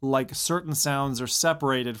like certain sounds are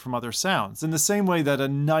separated from other sounds. In the same way that a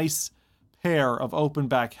nice pair of open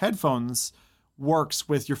back headphones works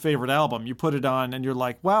with your favorite album. You put it on and you're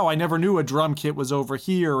like, wow, I never knew a drum kit was over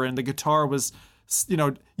here and the guitar was, you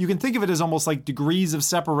know, you can think of it as almost like degrees of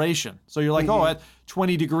separation. So you're like, oh, at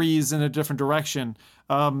 20 degrees in a different direction.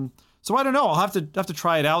 So I don't know. I'll have to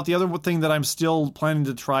try it out. The other thing that I'm still planning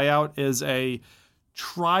to try out is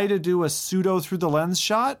try to do a pseudo through the lens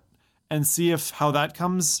shot and see how that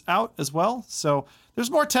comes out as well. So there's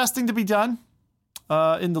more testing to be done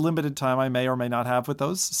in the limited time I may or may not have with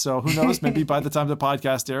those. So who knows? Maybe by the time the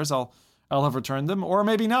podcast airs, I'll have returned them, or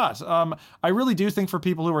maybe not. I really do think for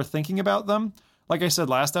people who are thinking about them, like I said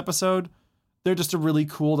last episode, they're just a really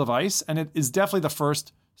cool device, and it is definitely the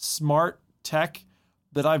first smart tech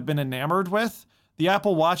that I've been enamored with. The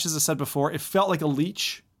Apple Watch, as I said before, it felt like a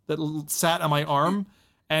leech that sat on my arm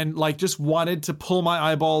and like just wanted to pull my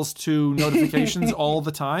eyeballs to notifications all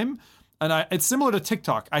the time. And it's similar to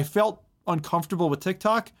TikTok. I felt uncomfortable with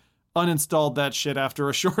TikTok, uninstalled that shit after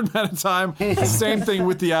a short amount of time. Same thing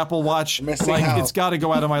with the Apple Watch. It's got to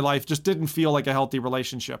go out of my life. Just didn't feel like a healthy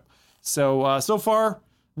relationship. So far,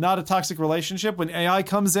 not a toxic relationship. When AI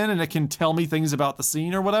comes in and it can tell me things about the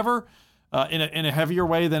scene or whatever, in a heavier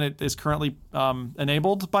way than it is currently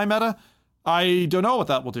enabled by Meta, I don't know what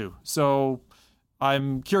that will do. So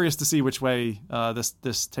I'm curious to see which way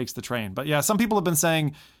this takes the train. But yeah, some people have been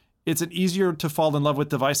saying it's an easier to fall in love with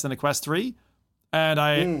device than a Quest 3, and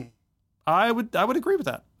I would agree with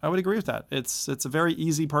that. I would agree with that. It's a very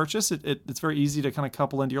easy purchase. It's very easy to kind of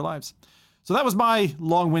couple into your lives. So that was my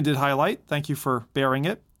long-winded highlight. Thank you for bearing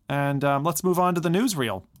it. And let's move on to the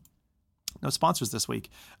newsreel. No sponsors this week.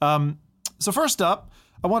 So first up,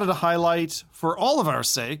 I wanted to highlight, for all of our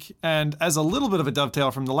sake, and as a little bit of a dovetail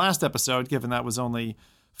from the last episode, given that was only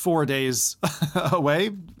 4 days away,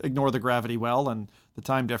 ignore the gravity well and the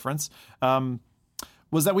time difference,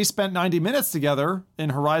 was that we spent 90 minutes together in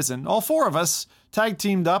Horizon. All four of us tag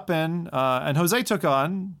teamed up and Jose took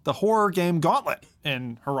on the horror game Gauntlet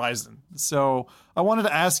in Horizon. So I wanted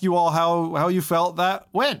to ask you all how you felt that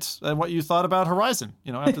went and what you thought about Horizon,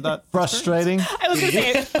 after that. Frustrating. I was going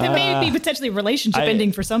to say, it may be potentially relationship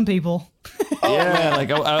ending for some people. Yeah,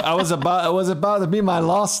 like I was about to be my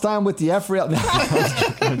last time with the F-Real. No,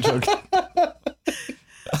 I'm joking.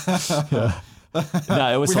 Yeah.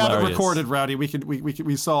 No, it was we hilarious. have it recorded, Rowdy.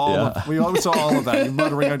 We saw all saw all of that. You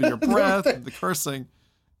muttering under your breath, and the cursing.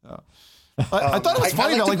 I thought it was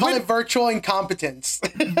funny. I like to call it virtual incompetence.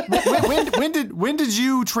 when did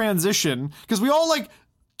you transition? Because we all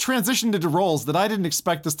transitioned into roles that I didn't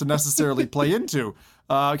expect us to necessarily play into.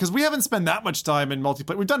 Because we haven't spent that much time in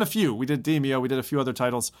multiplayer. We've done a few. We did Demio. We did a few other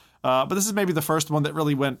titles. But this is maybe the first one that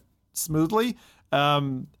really went smoothly.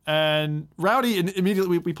 And Rowdy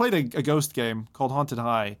immediately we played a ghost game called Haunted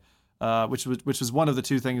High, which was one of the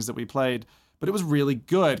two things that we played, but it was really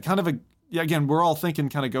good. Kind of again, we're all thinking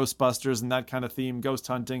kind of Ghostbusters and that kind of theme, ghost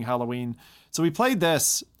hunting, Halloween. So we played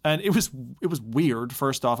this, and it was weird.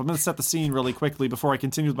 First off, I'm going to set the scene really quickly before I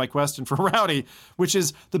continue with my question for Rowdy, which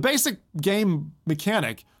is the basic game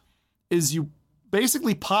mechanic is you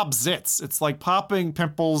basically pop zits. It's like popping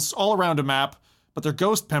pimples all around a map, but they're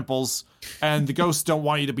ghost pimples, and the ghosts don't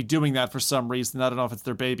want you to be doing that for some reason. I don't know if it's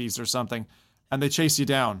their babies or something, and they chase you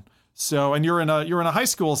down. So, and you're in a high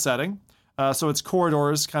school setting, so it's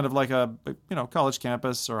corridors, kind of like a college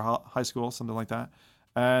campus or high school, something like that.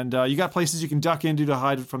 And you got places you can duck into to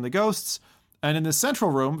hide from the ghosts. And in the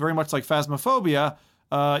central room, very much like Phasmophobia,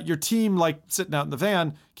 your team, like sitting out in the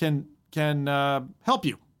van, can help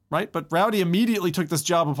you, right? But Rowdy immediately took this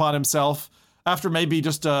job upon himself. After maybe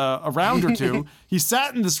just a round or two, he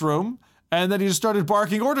sat in this room, and then he just started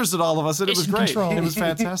barking orders at all of us, and it was great. Control. It was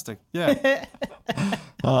fantastic. Yeah.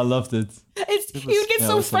 Oh, I loved it. He would get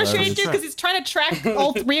so frustrated too because he's trying to track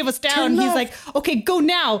all three of us down. He's like, okay, go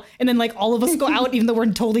now. And then like all of us go out even though we're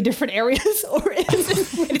in totally different areas. And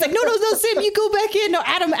he's like, no, Sim, you go back in. No,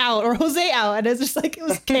 Adam out or Jose out. And it's just like, it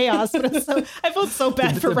was chaos. But I felt so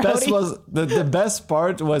bad for Rowdy. The best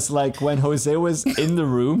part was like when Jose was in the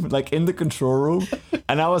room, like in the control room.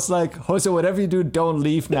 And I was like, Jose, whatever you do, don't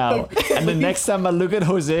leave now. And the next time I look at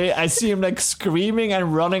Jose, I see him like screaming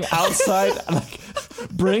and running outside, like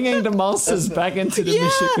bringing the monsters back into the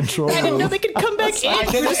mission control room. I didn't know they could come back in.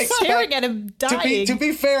 We're just staring at him dying. To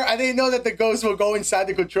be fair, I didn't know that the ghosts will go inside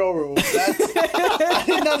the control room. I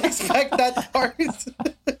did not expect that part.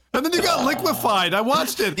 And then you got liquefied. I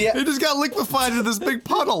watched it. Yeah. It just got liquefied into this big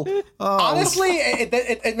puddle. Honestly,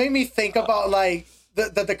 it made me think about like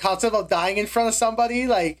the concept of dying in front of somebody,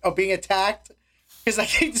 like of being attacked. Because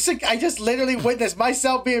I just literally witnessed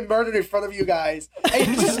myself being murdered in front of you guys. And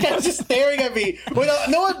you just staring at me with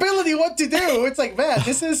no ability what to do. It's like, man,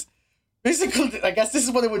 this is basically, I guess this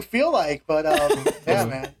is what it would feel like. But yeah,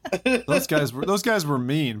 man. Those guys were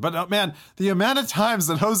mean. But man, the amount of times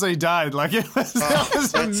that Jose died, like it was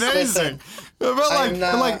amazing.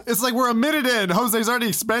 But it's like we're a minute in. Jose's already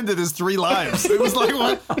expended his 3 lives. It was like,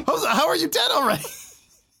 what? Jose, how are you dead already?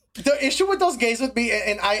 The issue with those games would be,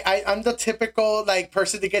 and I'm the typical like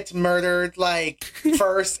person that gets murdered like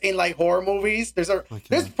first in like horror movies. There's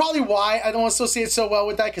probably why I don't associate so well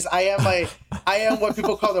with that, because I am what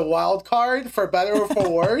people call the wild card, for better or for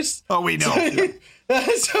worse. Oh, we know.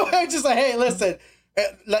 So I'm just like, hey, listen,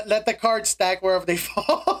 let the cards stack wherever they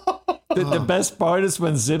fall. The best part is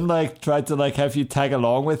when Zim like tried to like have you tag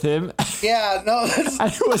along with him. Yeah, no.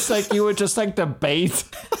 And it was like you were just like the bait.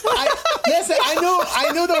 Listen,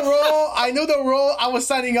 I knew the role. I knew the role I was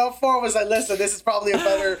signing up for. I was like, listen, this is probably a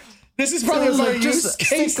better use case.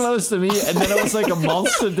 Stick close to me, and then I was like a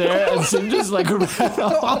monster there, and Zim just like ran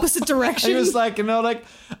off. Opposite direction. He was like, like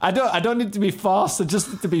I don't need to be fast. I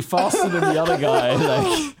just need to be faster than the other guy.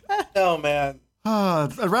 Like, oh man.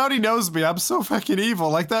 Rowdy knows me. I'm so fucking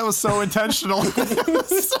evil. Like that was so intentional.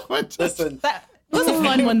 Listen. That was a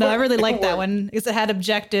fun one though. I really liked that one because it had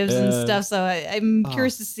objectives and stuff. So I'm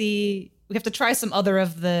curious to see. We have to try some other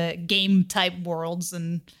of the game type worlds,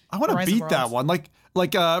 and I want to beat that one. Like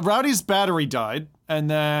Rowdy's battery died, and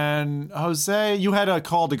then Jose, you had a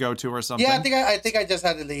call to go to or something. Yeah, I think I just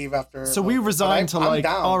had to leave after. So we resigned to like,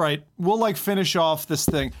 all right, we'll like finish off this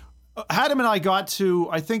thing. Adam and I got to,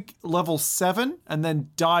 I think, level 7 and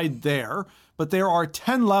then died there. But there are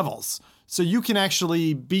 10 levels. So you can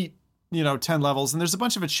actually beat, 10 levels. And there's a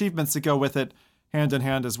bunch of achievements that go with it hand in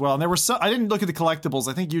hand as well. And there were I didn't look at the collectibles.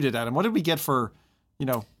 I think you did, Adam. What did we get for,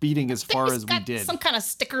 beating as far as we did? Some kind of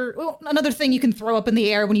sticker. Well, another thing you can throw up in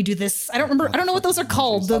the air when you do this. I don't remember. I don't know what those are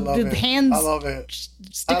called. The hands. I love it.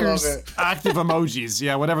 Stickers. I love it. Active emojis.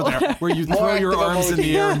 Yeah, whatever they are. Where you throw your arms in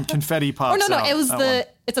the air and confetti pops out. It was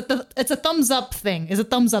it's a thumbs up thing. It's a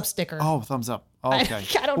thumbs up sticker. Oh, thumbs up. Oh, okay.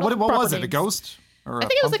 I don't know what was it? A ghost? I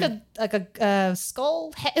think it was like a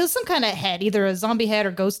skull head. It was some kind of head, either a zombie head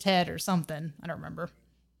or ghost head or something. I don't remember.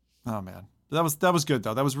 Oh man. That was good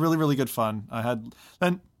though. That was really, really good fun.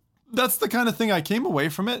 And that's the kind of thing I came away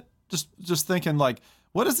from it. Just thinking like,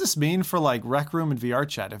 what does this mean for like Rec Room and VR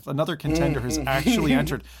Chat if another contender has actually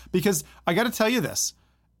entered? Because I got to tell you this,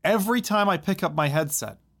 every time I pick up my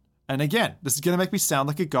headset, and again, this is going to make me sound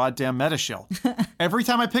like a goddamn meta shill. Every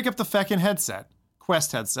time I pick up the feckin' headset,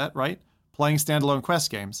 Quest headset, right? Playing standalone Quest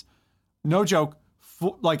games, no joke,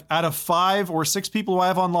 like out of 5 or 6 people who I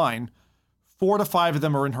have online, 4 to 5 of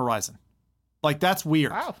them are in Horizon. Like, that's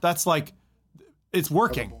weird. Wow. That's like, it's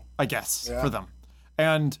working, I guess, for them.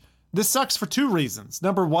 And this sucks for 2 reasons.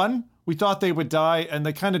 Number 1, we thought they would die, and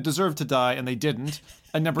they kind of deserved to die, and they didn't.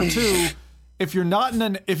 And number 2, if you're not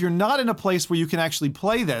in a place where you can actually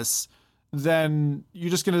play this, then you're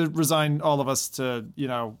just going to resign all of us to,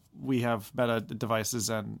 we have meta devices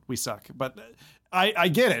and we suck. But I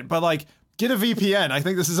get it. But like, get a VPN. I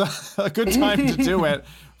think this is a good time to do it.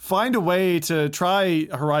 Find a way to try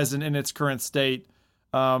Horizon in its current state.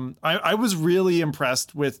 I was really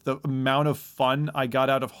impressed with the amount of fun I got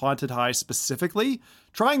out of Haunted High specifically.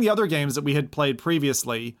 Trying the other games that we had played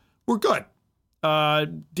previously were good.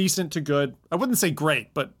 Decent to good. I wouldn't say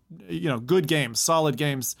great, but good games, solid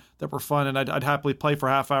games that were fun, and I'd happily play for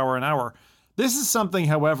half hour, an hour. This is something,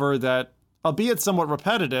 however, that, albeit somewhat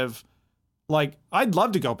repetitive, like I'd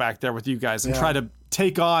love to go back there with you guys and try to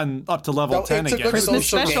take on up to level 10 again. Christmas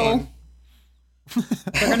special.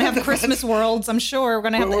 We're gonna have Christmas worlds. I'm sure we're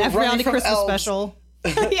gonna have the F-Reality Christmas special.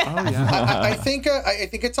 Yeah. Oh, yeah. I think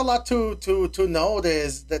it's a lot to note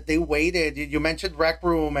is that they waited. You mentioned Rec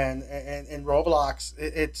Room and Roblox.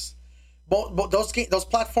 It's those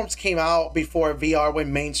platforms came out before VR went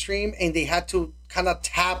mainstream, and they had to kind of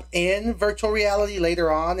tap in virtual reality later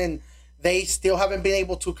on, and they still haven't been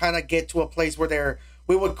able to kind of get to a place where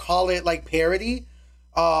we would call it like parity,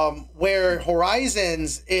 where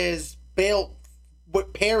Horizons is built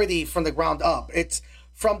with parity from the ground up. It's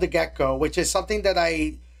from the get-go, which is something that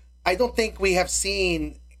I don't think we have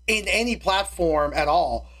seen in any platform at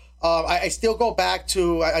all. I still go back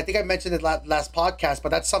to, I think I mentioned it last podcast, but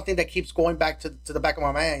that's something that keeps going back to the back of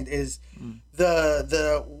my mind is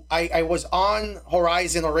I was on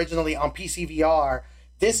Horizon originally on PC VR,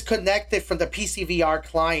 disconnected from the PC VR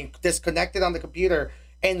client, disconnected on the computer,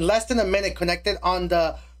 and less than a minute connected on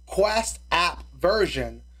the Quest app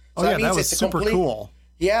version. So that was super cool.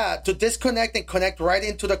 Yeah, to disconnect and connect right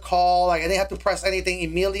into the call. Like I didn't have to press anything,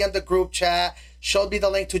 immediately on the group chat, showed me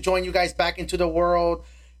the link to join you guys back into the world.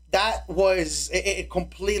 That was, it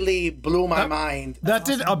completely blew my mind. That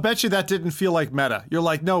did. I'll bet you that didn't feel like meta. You're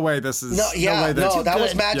like, no way, this is. That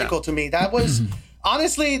was magical to me. That was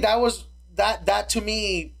honestly, that to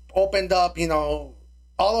me opened up,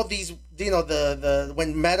 all of these, the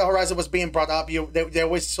when Meta Horizon was being brought up, there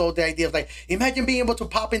was so the idea of like, imagine being able to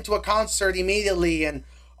pop into a concert immediately and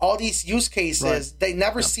all these use cases. Right. They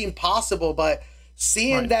never seemed possible, but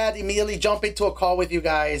seeing that immediately jump into a call with you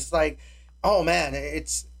guys, like, oh man,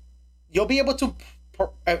 you'll be able to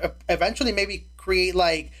eventually maybe create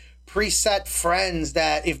like preset friends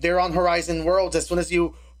that if they're on Horizon Worlds, as soon as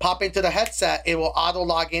you pop into the headset, it will auto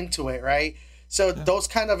log into it, right? So those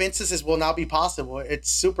kind of instances will now be possible. It's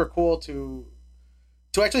super cool to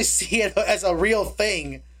actually see it as a real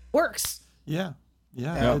thing. Works. Yeah.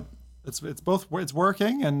 It's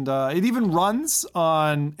working, and it even runs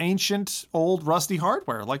on ancient, old, rusty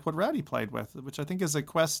hardware, like what Rowdy played with, which I think is a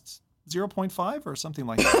Quest 0.5 or something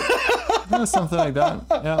like that. Something like that.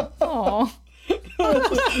 Yeah. Oh.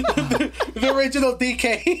 The original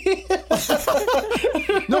DK.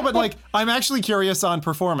 No, but like I'm actually curious on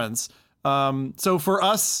performance. So for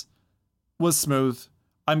us was smooth.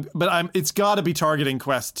 It's got to be targeting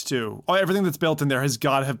Quest 2. Everything that's built in there has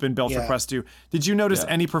got to have been built for Quest 2. Did you notice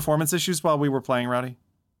any performance issues while we were playing, Rowdy?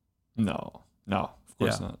 No, of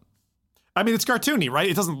course not. I mean, it's cartoony, right?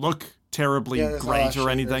 It doesn't look terribly great or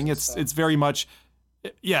anything. It's very much,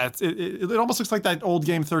 it almost looks like that old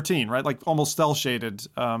game 13, right? Like almost cell shaded,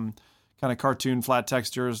 kind of cartoon flat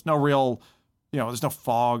textures. No real, there's no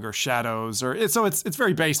fog or shadows so it's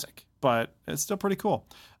very basic, but it's still pretty cool.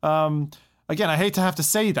 Again, I hate to have to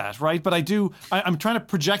say that, right? But I'm trying to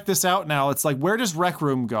project this out now. It's like, where does Rec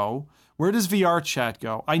Room go? Where does VR chat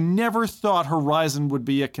go? I never thought Horizon would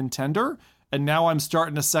be a contender. And now I'm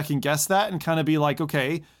starting to second guess that and kind of be like,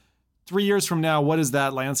 okay, 3 years from now, what does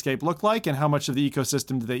that landscape look like? And how much of the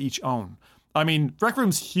ecosystem do they each own? I mean, Rec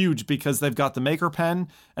Room's huge because they've got the Maker Pen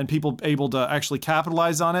and people able to actually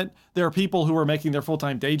capitalize on it. There are people who are making their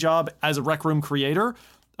full-time day job as a Rec Room creator.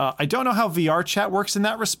 I don't know how VR chat works in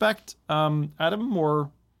that respect. Adam or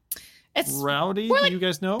Rowdy, do you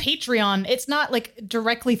guys know? Patreon. It's not like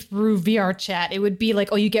directly through VR chat. It would be like,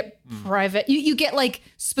 you get private. You get like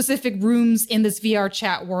specific rooms in this VR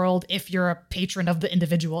chat world if you're a patron of the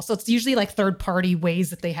individual. So it's usually like third-party ways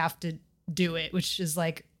that they have to do it, which is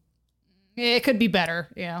like, it could be better,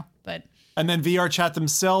 but. And then VR chat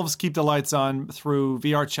themselves keep the lights on through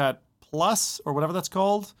VR chat Plus or whatever that's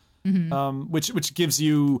called. Mm-hmm. Which gives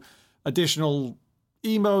you additional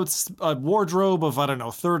emotes, a wardrobe of,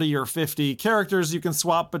 30 or 50 characters you can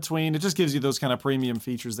swap between. It just gives you those kind of premium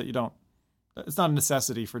features that it's not a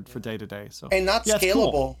necessity for day to day. So and not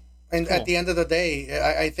scalable. Cool. And at the end of the day,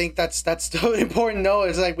 I think that's the important note.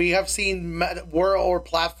 Is like we have seen world or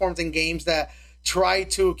platforms and games that try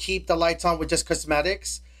to keep the lights on with just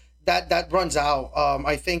cosmetics. That runs out.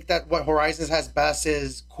 I think that what Horizons has best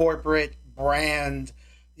is corporate brand,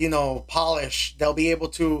 polish. They'll be able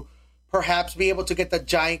to perhaps get the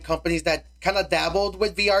giant companies that kind of dabbled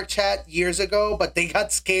with VR chat years ago, but they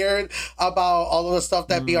got scared about all of the stuff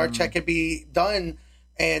that VR chat could be done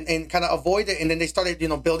and kind of avoid it. And then they started,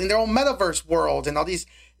 building their own metaverse world and all these.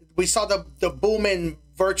 We saw the boom in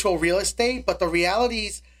virtual real estate, but the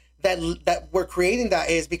realities that we're creating that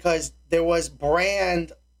is because there was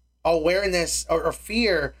brand awareness or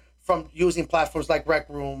fear from using platforms like Rec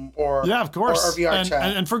Room or of course, or VR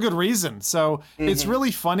chat. And for good reason. So it's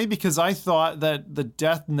really funny because I thought that the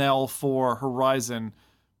death knell for Horizon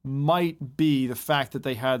might be the fact that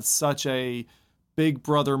they had such a big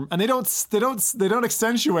brother, and they don't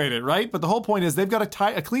accentuate it, right? But the whole point is they've got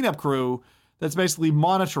a cleanup crew that's basically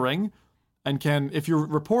monitoring and can, if you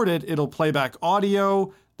report it, it'll play back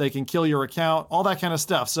audio. They can kill your account, all that kind of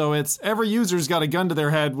stuff. So it's every user's got a gun to their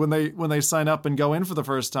head when they sign up and go in for the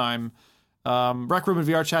first time. Rec Room and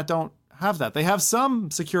VR Chat don't have that. They have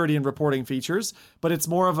some security and reporting features, but it's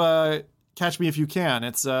more of a catch me if you can.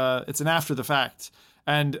 It's an after the fact.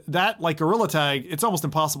 And that, like Gorilla Tag, it's almost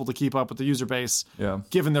impossible to keep up with the user base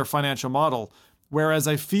given their financial model. Whereas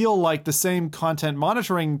I feel like the same content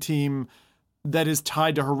monitoring team that is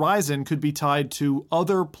tied to Horizon could be tied to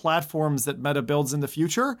other platforms that Meta builds in the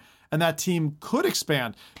future, and that team could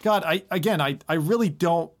expand. God, I really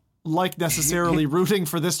don't like necessarily rooting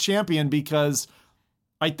for this champion because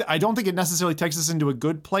I don't think it necessarily takes us into a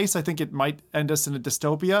good place. I think it might end us in a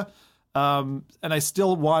dystopia. And I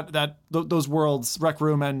still want that those worlds, Rec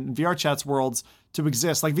Room and VR Chat's worlds, to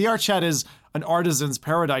exist. Like VR Chat is an artisan's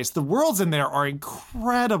paradise. The worlds in there are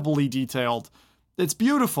incredibly detailed. It's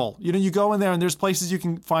beautiful. You know, you go in there and there's places you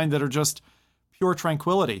can find that are just pure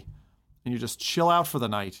tranquility, and you just chill out for the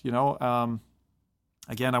night. You know.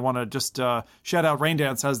 Again, I want to just shout out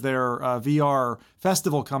Raindance has their VR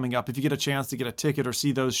festival coming up. If you get a chance to get a ticket or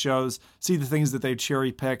see those shows, see the things that they've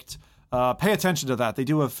cherry picked. Pay attention to that. They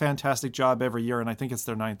do a fantastic job every year, and I think it's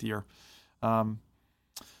their 9th year.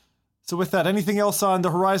 So with that, anything else on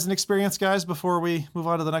the Horizon experience, guys, before we move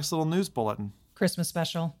on to the next little news bulletin? Christmas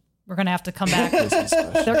special. We're going to have to come back. They're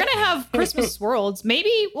going to have Christmas worlds.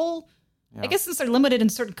 Maybe I guess since they're limited in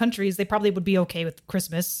certain countries, they probably would be okay with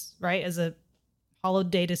Christmas, right? As a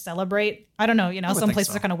holiday to celebrate. I don't know. You know, some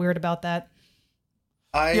places are kind of weird about that.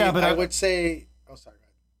 I would say, oh, sorry.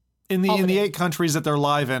 In the 8 countries that they're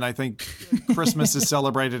live in, I think Christmas is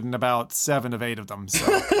celebrated in about 7 of 8 of them. So.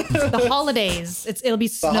 The holidays, it'll be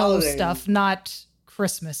snow stuff, not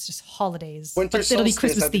Christmas, just holidays. Winter solstice, it'll be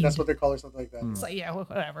Christmas themed. That's what they call it, something like that. So, yeah,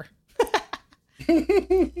 whatever.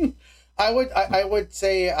 I would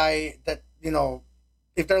say that you know,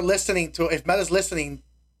 if Meta's listening,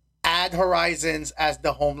 add Horizons as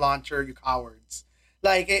the home launcher, you cowards.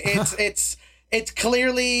 Like it's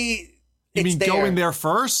clearly. You mean going there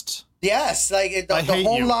first? Yes, like the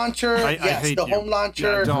home launcher. Home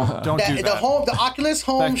launcher. Yeah, don't do that. The Oculus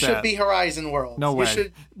Home should be Horizon World. No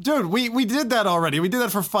way, dude. We did that already. We did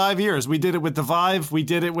that for 5 years. We did it with the Vive. We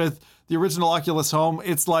did it with the original Oculus Home.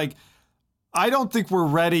 It's like I don't think we're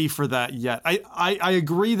ready for that yet. I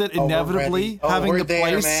agree that inevitably having the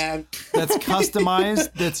place that's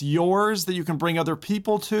customized, that's yours, that you can bring other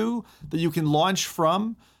people to, that you can launch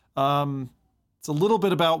from. It's a little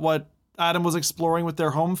bit about what Adam was exploring with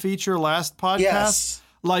their home feature last podcast. Yes.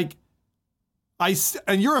 Like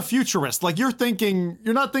and you're a futurist. Like you're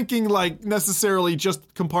not thinking like necessarily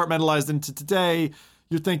just compartmentalized into today.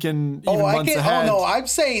 You're thinking even months ahead. Oh no, I'm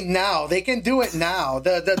saying now. They can do it now.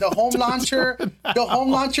 The home launcher, the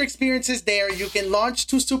home launcher experience is there. You can launch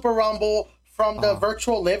to Super Rumble from the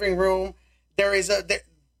virtual living room.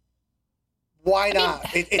 Why not?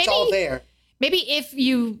 It's all there. Maybe if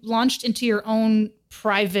you launched into your own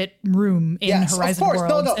private room in Horizon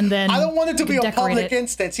Worlds, no. and then I don't want it to be a public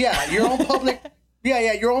instance. Yeah, your own public.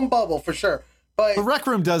 Your own bubble for sure. But the Rec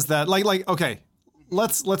Room does that. Like okay,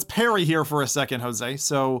 let's parry here for a second, Jose.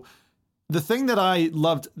 So the thing that I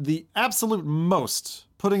loved the absolute most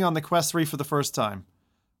putting on the Quest 3 for the first time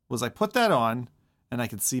was I put that on and I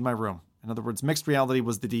could see my room. In other words, mixed reality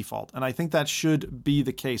was the default, and I think that should be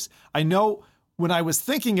the case. I know when I was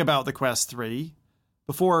thinking about the Quest 3.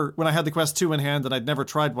 Before, when I had the Quest 2 in hand and I'd never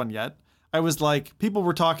tried one yet, I was like, people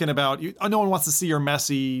were talking about, no one wants to see your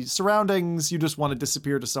messy surroundings. You just want to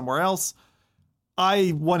disappear to somewhere else.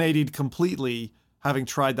 I 180'd completely having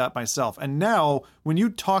tried that myself. And now, when you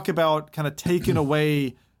talk about kind of taking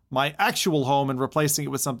away my actual home and replacing it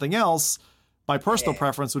with something else, my personal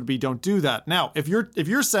preference would be don't do that. Now, if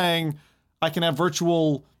you're saying I can have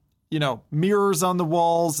virtual mirrors on the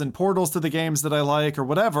walls and portals to the games that I like or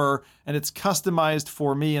whatever, and it's customized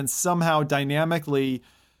for me and somehow dynamically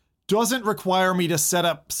doesn't require me to set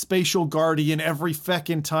up Spatial Guardian every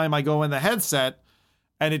feckin' time I go in the headset,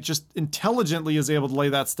 and it just intelligently is able to lay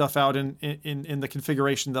that stuff out in the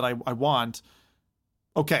configuration that I want,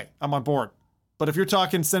 okay, I'm on board. But if you're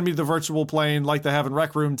talking send me to the virtual plane like they have in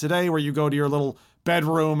Rec Room today, where you go to your little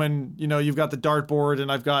bedroom and you've got the dartboard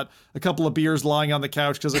and I've got a couple of beers lying on the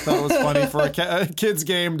couch because I thought it was funny for a kid's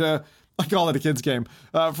game to, I call it a kid's game,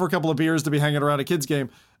 for a couple of beers to be hanging around a kid's game.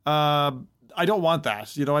 I don't want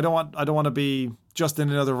that. I don't want to be just in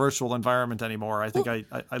another virtual environment anymore. I think I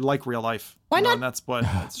like real life. Why not? And that's what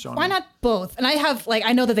it's shown. Why not both? And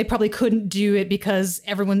I know that they probably couldn't do it because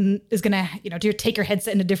everyone is going to, take your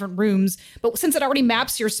headset into different rooms. But since it already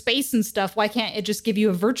maps your space and stuff, why can't it just give you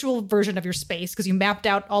a virtual version of your space? Because you mapped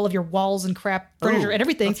out all of your walls and crap, furniture and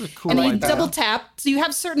everything. Cool and then you double tap. So you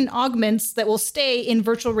have certain augments that will stay in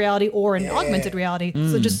virtual reality or in augmented reality.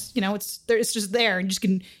 So just, it's just there.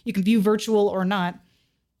 You can view virtual or not.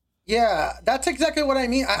 Yeah, that's exactly what I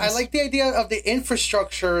mean. I like the idea of the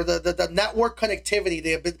infrastructure, the network connectivity,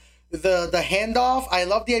 the handoff. I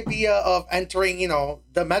love the idea of entering,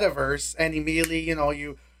 the metaverse and immediately,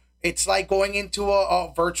 it's like going into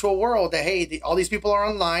a virtual world that, hey, all these people are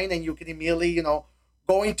online and you can immediately,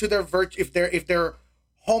 go into their if their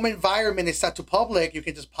home environment is set to public, you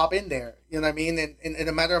can just pop in there. You know what I mean? In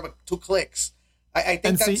a matter of 2 clicks. I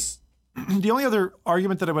think that's... The only other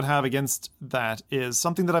argument that I would have against that is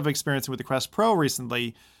something that I've experienced with the Quest Pro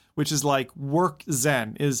recently, which is like work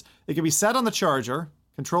zen. Is it can be set on the charger,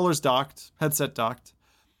 controller's docked, headset docked,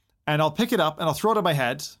 and I'll pick it up and I'll throw it on my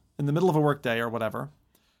head in the middle of a work day or whatever,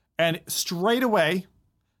 and straight away,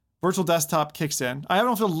 virtual desktop kicks in. I don't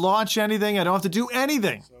have to launch anything. I don't have to do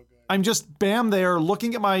anything. So I'm just bam there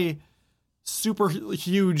looking at my super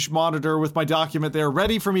huge monitor with my document there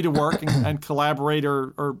ready for me to work and collaborate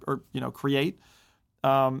or create.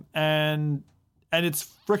 And it's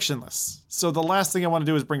frictionless. So the last thing I want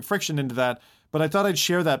to do is bring friction into that. But I thought I'd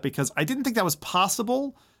share that because I didn't think that was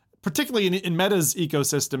possible, particularly in Meta's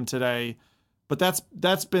ecosystem today. But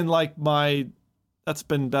that's been like that's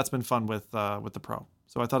been fun with the Pro.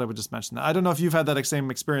 So I thought I would just mention that. I don't know if you've had that same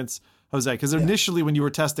experience, Jose, because initially when you were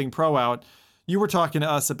testing Pro out, you were talking to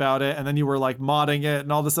us about it, and then you were like modding it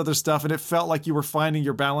and all this other stuff, and it felt like you were finding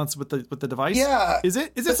your balance with the device. Yeah. Is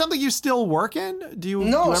it something you still work in? Do you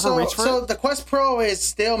ever reach for it? So the Quest Pro is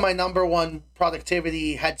still my number one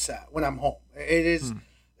productivity headset when I'm home. It is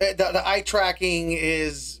the eye tracking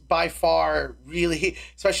is by far really,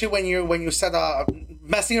 especially when you set up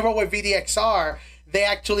messing around with VDXR. They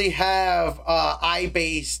actually have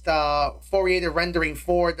eye-based Fourier rendering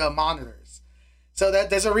for the monitors. So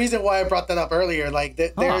there's a reason why I brought that up earlier. Like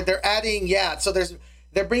they're adding, so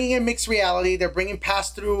they're bringing in mixed reality. They're bringing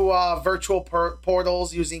pass-through virtual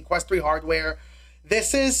portals using Quest 3 hardware.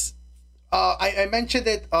 This is I mentioned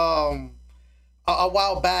it a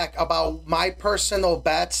while back about my personal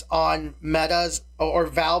bets on Meta's or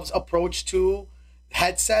Valve's approach to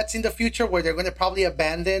headsets in the future, where they're going to probably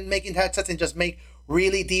abandon making headsets and just make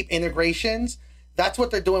really deep integrations. That's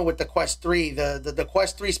what they're doing with the Quest 3. The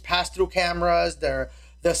Quest 3's pass-through cameras, the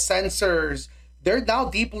sensors, they're now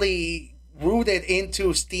deeply rooted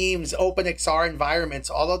into Steam's OpenXR environments.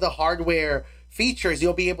 All of the hardware features,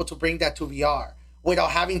 you'll be able to bring that to VR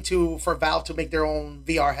without having for Valve to make their own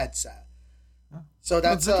VR headset. So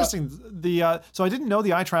that's interesting. So I didn't know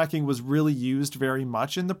the eye tracking was really used very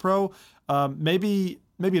much in the Pro. Maybe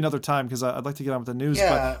another time, because I'd like to get on with the news. Yeah.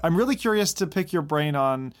 But I'm really curious to pick your brain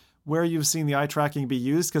on where you've seen the eye tracking be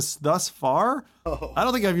used, because thus far, I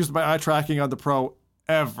don't think I've used my eye tracking on the Pro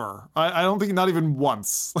ever. I don't think, not even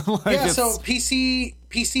once. So PC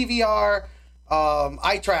VR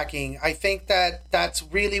eye tracking, I think that's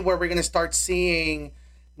really where we're going to start seeing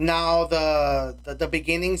now the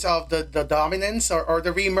beginnings of the dominance or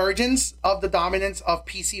the reemergence of the dominance of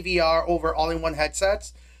PC VR over all-in-one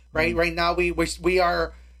headsets. Right? Right now we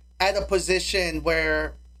are at a position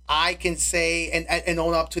where I can say and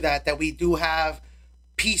own up to that we do have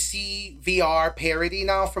PC VR parity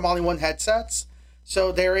now from all-in-one headsets.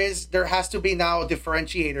 So there has to be now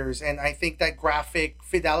differentiators, and I think that graphic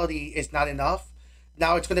fidelity is not enough.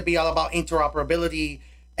 Now it's going to be all about interoperability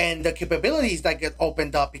and the capabilities that get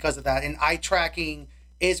opened up because of that. And eye tracking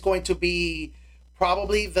is going to be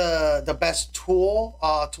probably the best tool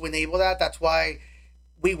to enable that. That's why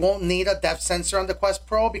we won't need a depth sensor on the Quest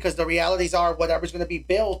Pro, because the realities are whatever's going to be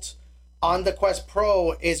built on the Quest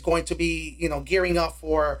Pro is going to be, gearing up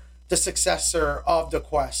for the successor of the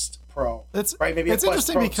Quest Pro. Right? Maybe it's Quest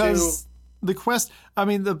interesting Pro because 2. the Quest,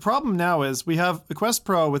 the problem now is we have the Quest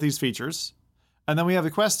Pro with these features, and then we have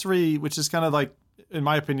the Quest 3, which is kind of like, in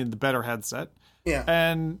my opinion, the better headset. Yeah.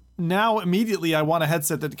 And now immediately I want a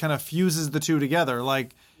headset that kind of fuses the two together.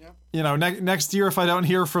 Like, next year, if I don't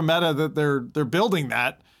hear from Meta that they're building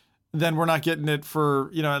that, then we're not getting it for,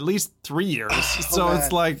 at least 3 years. So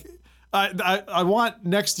it's like, I want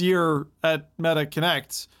next year at Meta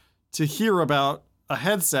Connect to hear about a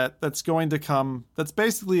headset that's going to come, that's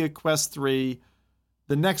basically a Quest 3,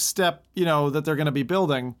 the next step, that they're going to be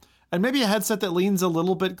building, and maybe a headset that leans a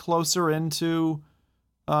little bit closer into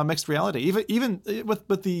mixed reality. Even with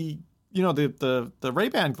the, the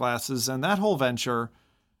Ray-Ban glasses and that whole venture,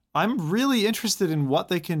 I'm really interested in what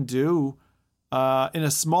they can do in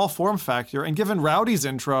a small form factor. And given Rowdy's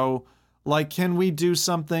intro, like, can we do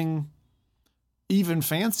something even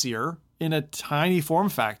fancier in a tiny form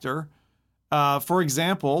factor? For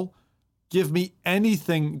example, give me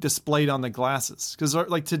anything displayed on the glasses. Because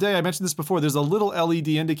like today, I mentioned this before, there's a little LED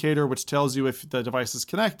indicator which tells you if the device is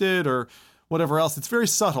connected or whatever else. It's very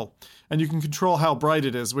subtle, and you can control how bright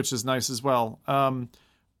it is, which is nice as well.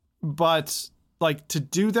 but like to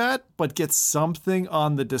do that, but get something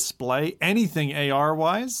on the display, anything AR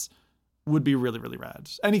wise, would be really, really rad.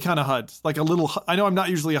 Any kind of HUD, like a little, I know I'm not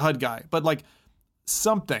usually a HUD guy, but like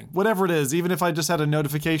something, whatever it is, even if I just had a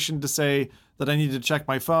notification to say that I need to check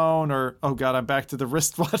my phone, or, oh God, I'm back to the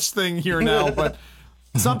wristwatch thing here now, but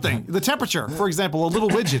something, the temperature, for example, a little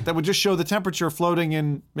widget that would just show the temperature floating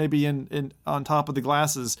in, maybe in on top of the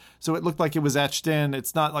glasses. So it looked like it was etched in.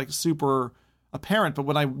 It's not like super apparent, but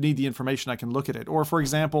when I need the information, I can look at it. Or for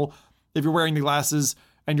example, if you're wearing the glasses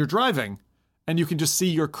and you're driving and you can just see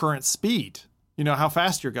your current speed, you know, how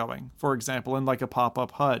fast you're going, for example, in like a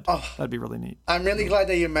pop-up HUD. That'd be really neat. I'm really glad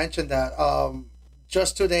that you mentioned that.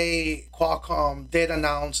 Just today, Qualcomm did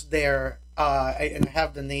announce their, and I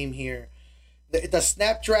have the name here, the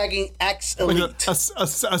Snapdragon X Elite. A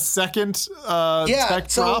second spec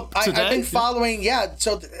drop today? I've been following.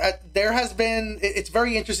 So there has been. It's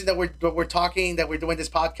very interesting that we're doing this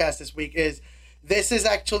podcast this week. This is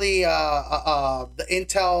actually the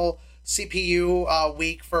Intel CPU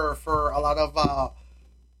week for a lot of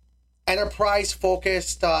enterprise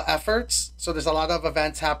focused efforts. So there's a lot of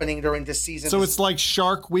events happening during this season. So it's like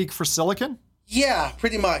Shark Week for Silicon? Yeah,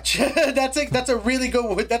 pretty much. That's a really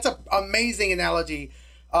good. That's an amazing analogy.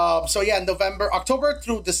 October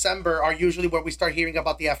through December are usually where we start hearing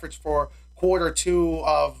about the efforts for quarter two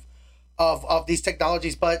of these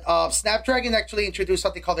technologies. But Snapdragon actually introduced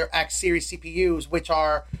something called their X series CPUs, which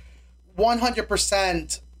are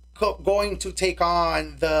 100% going to take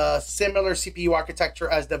on the similar CPU architecture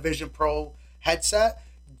as the Vision Pro headset,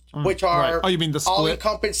 which are you mean the split?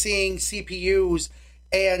 all-encompassing CPUs.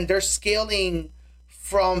 And they're scaling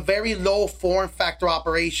from very low form factor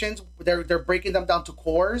operations. They're breaking them down to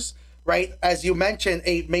cores, right? As you mentioned,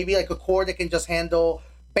 maybe like a core that can just handle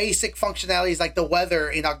basic functionalities like the weather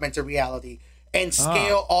in augmented reality, and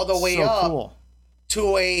scale all the way up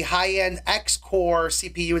to a high-end X-core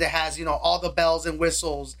CPU that has, you know, all the bells and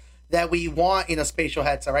whistles that we want in a spatial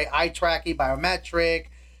headset, right? Eye tracking, biometric,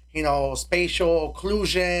 you know, spatial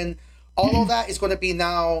occlusion. All of that is going to be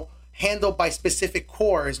now handled by specific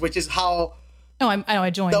cores, which is how I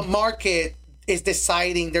joined. The market is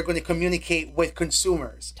deciding they're going to communicate with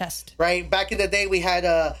consumers. Test. Right? Back in the day, we had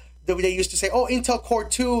they used to say, Intel Core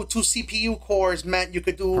 2 CPU cores meant you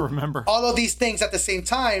could do all of these things at the same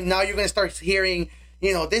time. Now you're going to start hearing,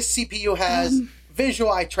 you know, this CPU has visual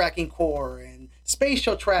eye tracking core and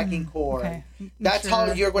spatial tracking core. Okay. That's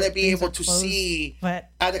how you're going to be able to see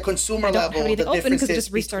at a consumer level the differences it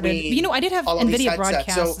just restarted. between you know, I did have NVIDIA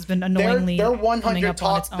broadcast has been annoyingly they're coming up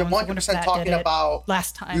on its own. They're 100% talking about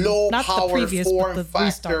last time, low not power the previous, form but the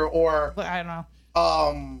factor restart. or I don't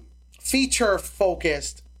know. Feature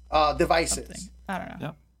focused devices. Something. I don't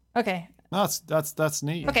know. Yeah. Okay. No, that's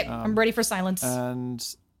neat. Okay, I'm ready for silence. And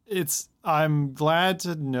I'm glad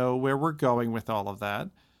to know where we're going with all of that.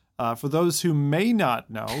 For those who may not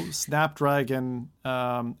know, Snapdragon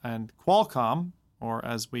and Qualcomm, or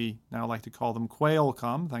as we now like to call them,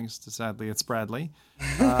 Qualcomm, thanks to, sadly, it's Bradley.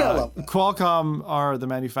 Qualcomm are the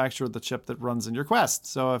manufacturer of the chip that runs in your Quest.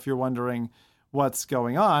 So if you're wondering what's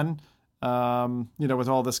going on, with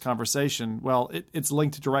all this conversation, well, it's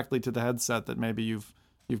linked directly to the headset that maybe you've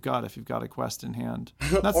got if you've got a Quest in hand.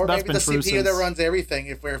 Or maybe the CPU that runs everything,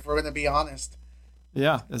 if we're going to be honest.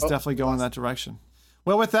 Yeah, it's definitely going in that direction.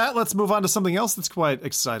 Well, with that, let's move on to something else that's quite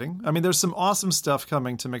exciting. I mean, there's some awesome stuff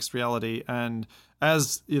coming to mixed reality, and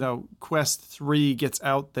as, Quest 3 gets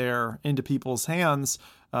out there into people's hands,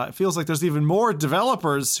 it feels like there's even more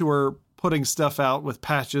developers who are putting stuff out with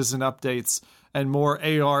patches and updates and more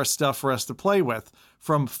AR stuff for us to play with,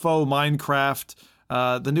 from faux Minecraft,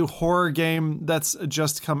 the new horror game that's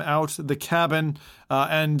just come out, The Cabin,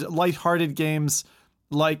 and lighthearted games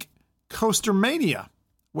like Coaster Mania,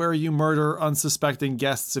 where you murder unsuspecting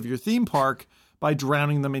guests of your theme park by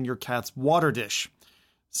drowning them in your cat's water dish.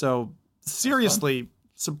 So, seriously,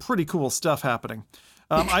 some pretty cool stuff happening.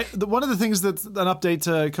 One of the things that's an update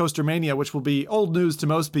to Coaster Mania, which will be old news to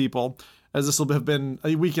most people, as this will have been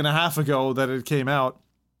a week and a half ago that it came out,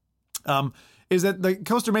 is that the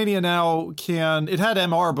Coaster Mania now it had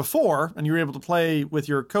MR before, and you were able to play with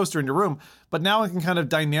your coaster in your room, but now it can kind of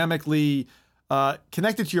dynamically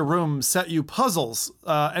connected to your room, set you puzzles.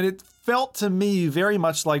 And it felt to me very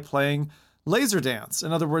much like playing Laser Dance.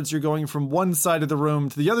 In other words, you're going from one side of the room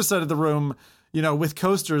to the other side of the room, with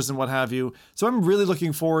coasters and what have you. So I'm really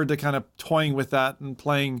looking forward to kind of toying with that and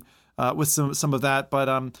playing with some of that.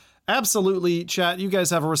 But absolutely, chat, you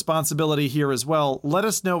guys have a responsibility here as well. Let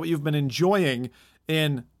us know what you've been enjoying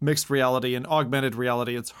in mixed reality and augmented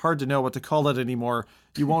reality. It's hard to know what to call it anymore.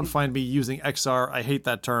 You won't find me using XR. I hate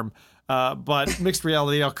that term. But mixed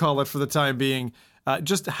reality, I'll call it for the time being.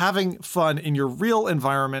 just having fun in your real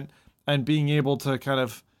environment and being able to kind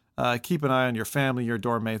of keep an eye on your family, your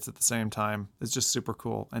dorm mates at the same time is just super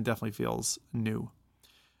cool and definitely feels new.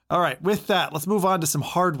 All right, with that, let's move on to some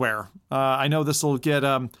hardware. I know this will get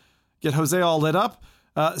Jose all lit up.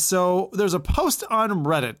 So there's a post on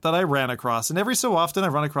Reddit that I ran across, and every so often I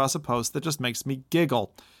run across a post that just makes me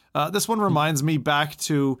giggle. This one reminds me back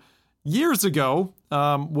to years ago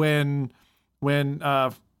when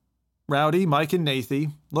Rowdy, Mike, and Nathy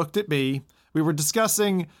looked at me. We were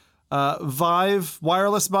discussing Vive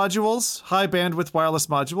wireless modules, high bandwidth wireless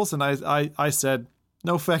modules, and I said,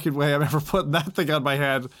 no fucking way I'm ever putting that thing on my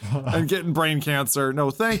head and getting brain cancer. No,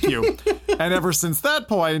 thank you. And ever since that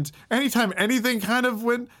point, anytime anything kind of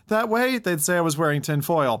went that way, they'd say I was wearing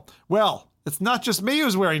tinfoil. Well, it's not just me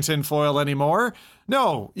who's wearing tinfoil anymore.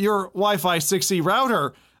 No, your Wi-Fi 6E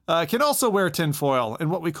router can also wear tinfoil in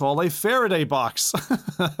what we call a Faraday box.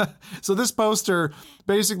 So this poster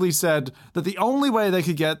basically said that the only way they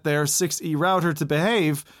could get their 6E router to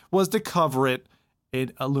behave was to cover it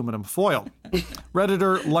in aluminum foil.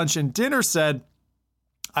 Redditor Lunch and Dinner said,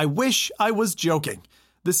 I wish I was joking.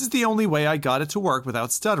 This is the only way I got it to work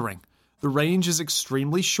without stuttering. The range is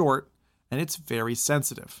extremely short and it's very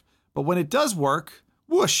sensitive. But when it does work,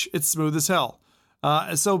 whoosh, it's smooth as hell.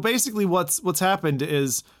 So basically what's happened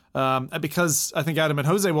is, because I think Adam and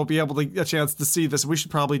Jose won't be able to get a chance to see this, we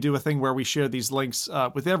should probably do a thing where we share these links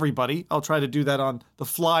with everybody. I'll try to do that on the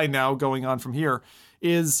fly now going on from here.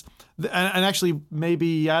 And actually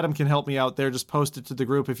maybe Adam can help me out there. Just post it to the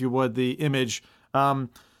group if you would, the image.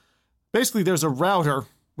 Basically there's a router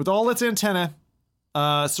with all its antenna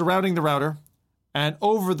surrounding the router, and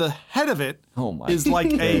over the head of it is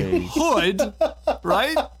like a hood,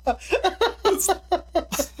 right? It's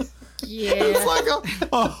like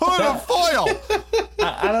a hood of foil.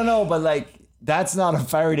 I don't know, but like, that's not a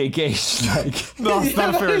Faraday cage. Like, no, it's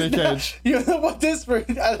not a Faraday cage. You know what this?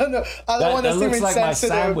 I don't know. I don't want to seem insensitive. That looks like my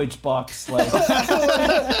sandwich box. Like,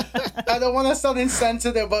 I don't want to sound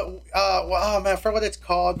insensitive, but oh man, I forget what it's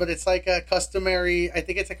called. But it's like a customary. I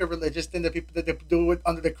think it's like a religious thing that people that they do it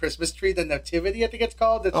under the Christmas tree, the nativity. I think it's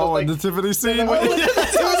called. It's a like, nativity scene.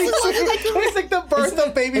 It's like the birth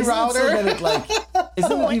of baby router.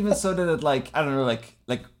 Isn't it even so that it like, I don't know, like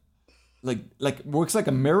works like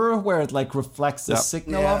a mirror where it like reflects the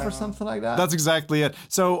signal off or something like that? That's exactly it.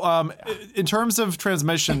 So in terms of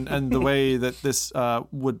transmission and the way that this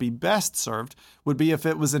would be best served would be if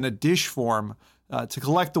it was in a dish form to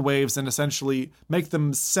collect the waves and essentially make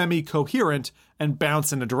them semi-coherent and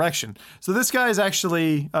bounce in a direction. So this guy is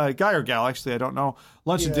actually, guy or gal, actually, I don't know.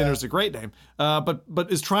 Lunch and Dinner is a great name.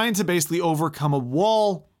 But is trying to basically overcome a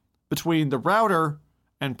wall between the router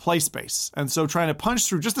and play space. And so trying to punch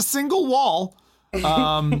through just a single wall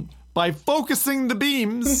by focusing the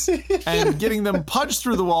beams and getting them punched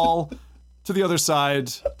through the wall to the other side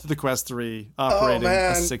to the Quest 3 operating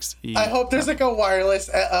a 6E. I hope there's like a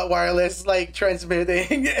wireless like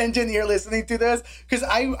transmitting engineer listening to this, because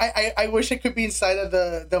I wish it could be inside of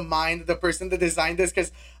the mind of the person that designed this,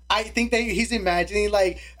 because I think that he's imagining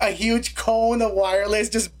like a huge cone of wireless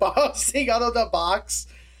just bouncing out of the box.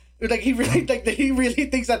 Like he really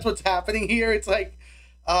thinks that's what's happening here. It's like,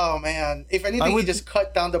 oh man! If anything, he just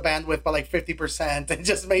cut down the bandwidth by like 50% and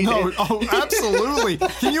just made it. Oh, absolutely!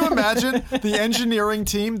 Can you imagine the engineering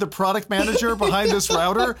team, the product manager behind this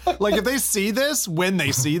router? Like, if they see this, when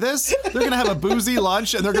they see this, they're gonna have a boozy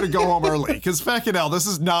lunch and they're gonna go home early because fucking hell, this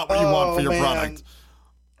is not what you want for your product.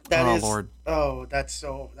 Lord! Oh, that's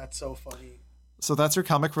so funny. So that's your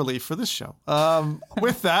comic relief for this show.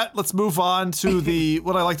 With that, let's move on to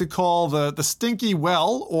what I like to call the stinky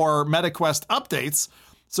well or MetaQuest updates.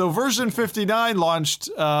 So version 59 launched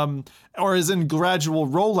or is in gradual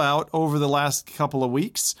rollout over the last couple of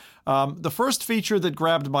weeks. The first feature that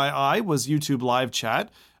grabbed my eye was YouTube live chat.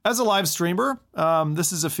 As a live streamer,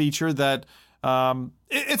 this is a feature that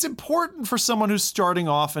it's important for someone who's starting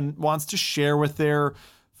off and wants to share with their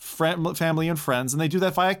family and friends, and they do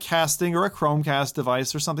that via casting or a Chromecast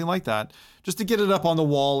device or something like that, just to get it up on the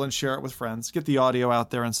wall and share it with friends, get the audio out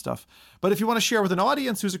there and stuff. But if you want to share with an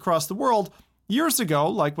audience who's across the world, years ago,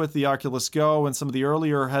 like with the Oculus Go and some of the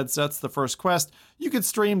earlier headsets, the first Quest, you could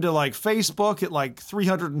stream to like Facebook at like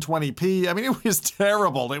 320p. I mean, it was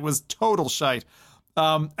terrible. It was total shite.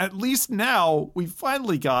 At least now we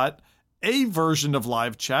finally got a version of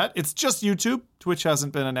live chat. It's just YouTube. Twitch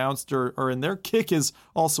hasn't been announced or in there. Kick is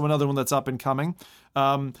also another one that's up and coming.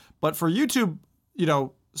 But for YouTube,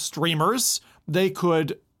 streamers, they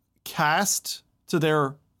could cast to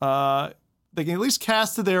their, they can at least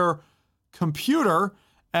cast to their computer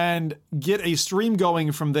and get a stream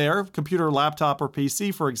going from their computer, laptop, or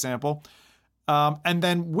PC, for example. And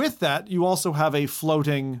then with that, you also have a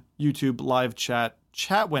floating YouTube live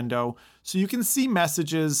chat window, so you can see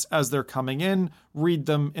messages as they're coming in, read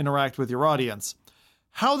them, interact with your audience.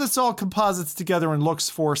 How this all composites together and looks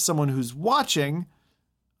for someone who's watching,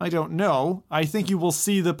 I don't know. I think you will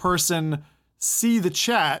see the person see the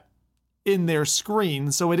chat in their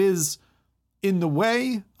screen, so it is in the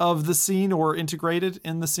way of the scene or integrated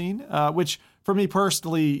in the scene, which for me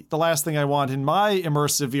personally, the last thing I want in my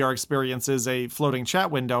immersive VR experience is a floating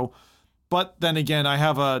chat window. But then again, I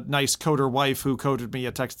have a nice coder wife who coded me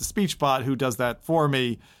a text-to-speech bot who does that for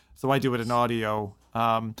me, so I do it in audio.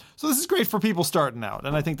 So this is great for people starting out,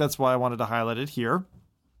 and I think that's why I wanted to highlight it here.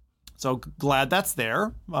 So glad that's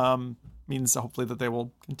there. Means hopefully that they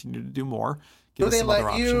will continue to do more. Do they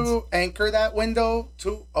let you anchor that window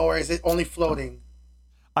too, or is it only floating?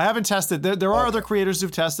 I haven't tested. There are other creators who've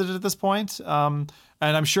tested it at this point, and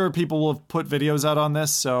I'm sure people will have put videos out on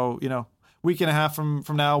this. So week and a half from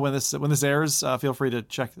now, when this airs, feel free to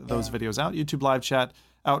check those videos out. YouTube live chat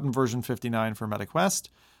out in version 59 for MetaQuest.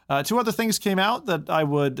 Two other things came out that I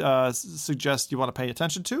would suggest you want to pay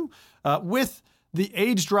attention to. With the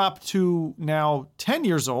age drop to now 10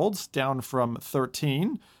 years old, down from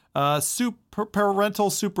 13. Parental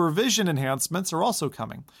supervision enhancements are also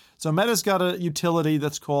coming. So Meta's got a utility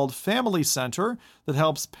that's called Family Center that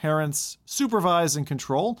helps parents supervise and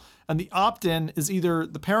control. And the opt-in is either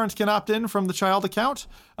the parent can opt in from the child account,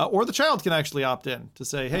 or the child can actually opt in to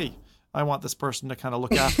say, hey, I want this person to kind of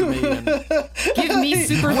look after me and give me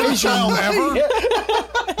supervision. Child ever?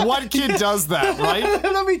 What kid does that, right?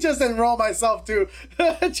 Let me just enroll myself to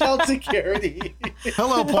child security.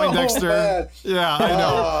 Hello, Poindexter. Oh, yeah, I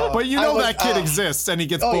know. But that kid exists and he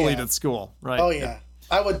gets bullied at school, right? Oh, yeah.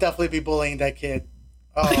 I would definitely be bullying that kid.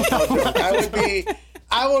 Oh, I would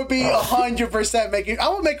be 100% I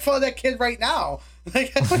would make fun of that kid right now.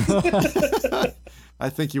 I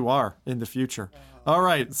think you are in the future. All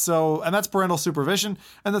right. So, and that's parental supervision.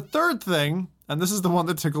 And the third thing, and this is the one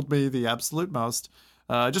that tickled me the absolute most,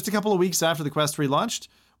 just a couple of weeks after the Quest 3 launched,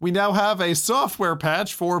 we now have a software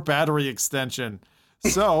patch for battery extension.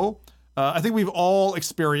 So I think we've all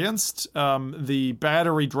experienced the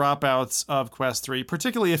battery dropouts of Quest 3,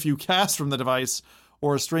 particularly if you cast from the device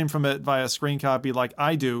or stream from it via screen copy like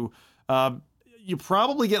I do. You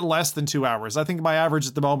probably get less than 2 hours. I think my average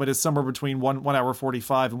at the moment is somewhere between 1 hour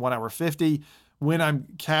 45 and 1 hour 50 when I'm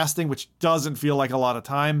casting, which doesn't feel like a lot of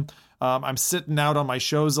time. I'm sitting out on my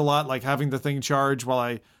shows a lot, like having the thing charge while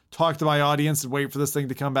I talk to my audience and wait for this thing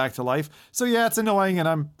to come back to life. So yeah, it's annoying, and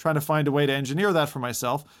I'm trying to find a way to engineer that for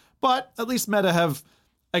myself. But at least Meta have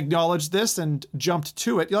acknowledged this and jumped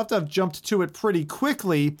to it. You'll have to have jumped to it pretty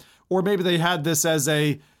quickly, or maybe they had this as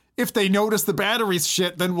if they notice the battery's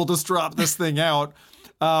shit, then we'll just drop this thing out,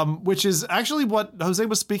 which is actually what Jose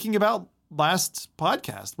was speaking about last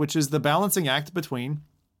podcast, which is the balancing act between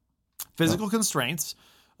physical constraints,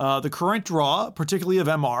 the current draw, particularly of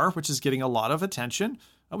MR, which is getting a lot of attention,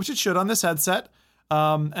 which it should on this headset.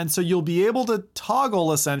 And so you'll be able to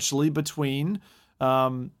toggle essentially between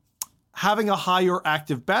having a higher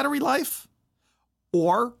active battery life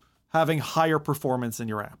or having higher performance in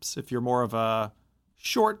your apps if you're more of a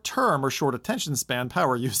short-term or short attention span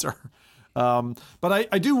power user. But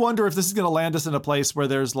I do wonder if this is going to land us in a place where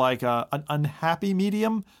there's like an unhappy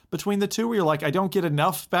medium between the two, where you're like, I don't get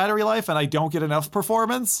enough battery life and I don't get enough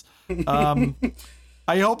performance.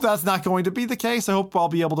 I hope that's not going to be the case. I hope I'll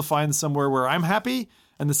be able to find somewhere where I'm happy.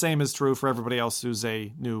 And the same is true for everybody else who's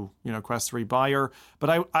a new, Quest 3 buyer.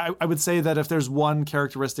 But I would say that if there's one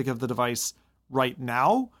characteristic of the device right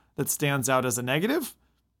now that stands out as a negative,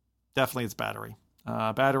 definitely it's battery.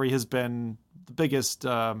 Battery has been the biggest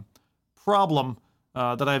problem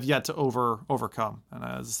that I've yet to overcome. And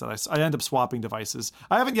as I said, I end up swapping devices.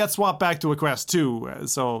 I haven't yet swapped back to a Quest 2,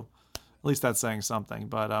 so at least that's saying something.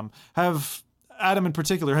 But have Adam in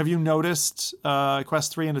particular, have you noticed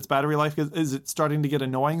Quest 3 and its battery life? Is it starting to get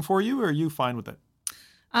annoying for you, or are you fine with it?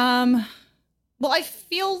 Well, I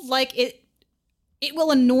feel like it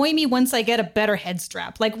will annoy me once I get a better head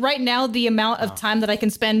strap. Like right now, the amount of time that I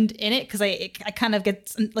can spend in it, because I kind of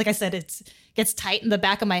get, like I said, it gets tight in the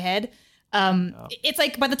back of my head. It's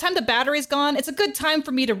like by the time the battery's gone, it's a good time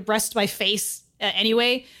for me to rest my face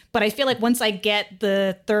anyway. But I feel like once I get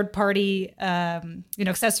the third-party,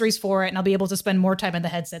 accessories for it, and I'll be able to spend more time in the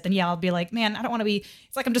headset, then yeah, I'll be like, man, I don't want to be.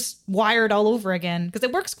 It's like I'm just wired all over again, because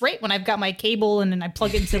it works great when I've got my cable and then I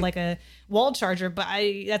plug it into like a wall charger. But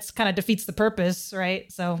that's kind of defeats the purpose,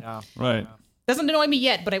 right? So yeah, right. Doesn't annoy me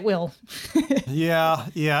yet, but it will. Yeah.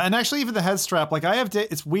 And actually, even the head strap, like I have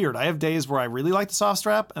it's weird. I have days where I really like the soft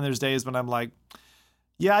strap, and there's days when I'm like,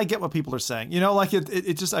 yeah, I get what people are saying. Like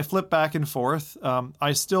it just, I flip back and forth.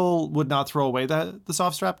 I still would not throw away the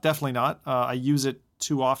soft strap. Definitely not. I use it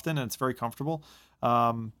too often and it's very comfortable.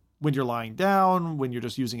 When you're lying down, when you're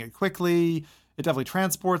just using it quickly, it definitely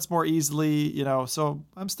transports more easily, so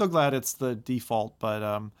I'm still glad it's the default,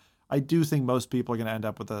 but I do think most people are going to end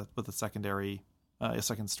up with a secondary, a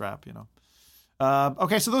second strap,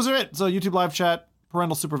 Okay, so those are it. So YouTube live chat,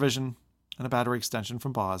 parental supervision, and a battery extension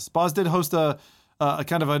from Boz. Boz did host a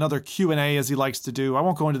kind of another Q&A as he likes to do. I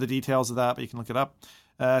won't go into the details of that, but you can look it up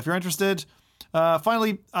if you're interested.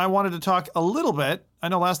 Finally, I wanted to talk a little bit. I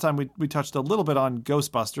know last time we touched a little bit on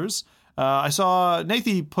Ghostbusters. I saw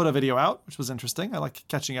Nathy put a video out, which was interesting. I like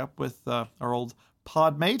catching up with our old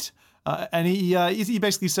pod mate. And he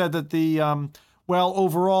basically said that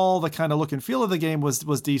overall, the kind of look and feel of the game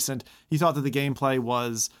was decent. He thought that the gameplay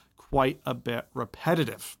was quite a bit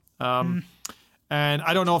repetitive. And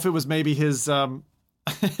I don't know if it was maybe his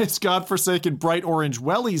godforsaken bright orange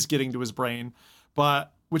wellies getting to his brain,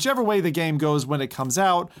 but whichever way the game goes when it comes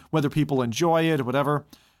out, whether people enjoy it or whatever,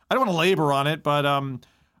 I don't want to labor on it, but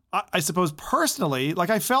I suppose personally, like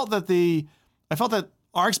I felt that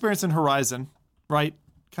our experience in Horizon, right,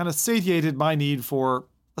 kind of satiated my need for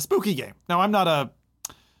a spooky game. Now, I'm not a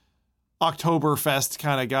Oktoberfest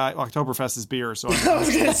kind of guy. Oktoberfest is beer, so I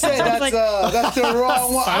was going to say, that's the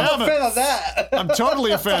wrong one. I'm a fan of that. I'm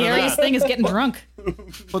totally a fan of that. Scariest thing is getting drunk.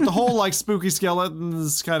 But the whole, like, spooky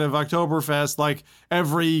skeletons kind of Oktoberfest, like,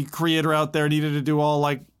 every creator out there needed to do all,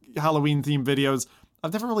 like, Halloween-themed videos.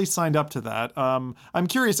 I've never really signed up to that. I'm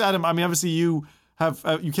curious, Adam, I mean, obviously you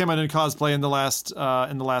came out in cosplay in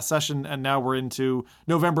the last session, and now we're into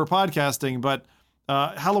November podcasting, but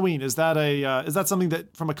Halloween, is that something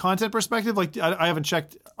that from a content perspective, like I haven't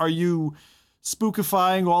checked, are you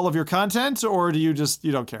spookifying all of your content, or do you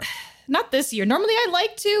don't care? Not this year. Normally I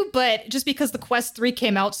like to, but just because the Quest 3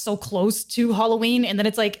 came out so close to Halloween, and then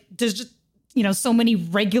it's like there's just so many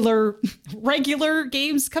regular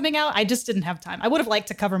games coming out, I just didn't have time. I would have liked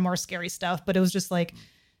to cover more scary stuff, but it was just like,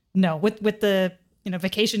 no, with the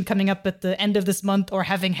vacation coming up at the end of this month, or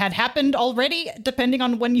having had happened already, depending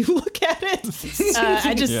on when you look at it.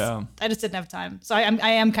 I just didn't have time. So I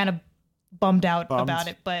am kind of bummed out about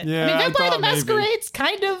it. But yeah, I mean, Vampire the Masquerade's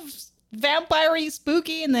kind of vampire-y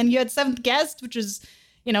spooky, and then you had Seventh Guest, which is,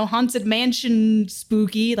 haunted mansion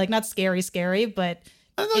spooky, like not scary, but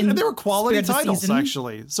and they were quality titles,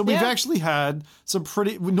 actually. So we've actually had some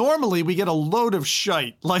normally we get a load of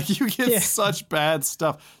shite. Like you get such bad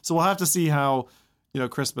stuff. So we'll have to see how,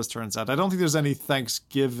 Christmas turns out. I don't think there's any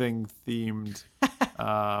Thanksgiving themed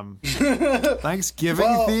themed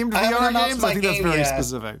VR games. I think that's very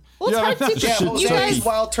specific. Well, it's hard to Jose's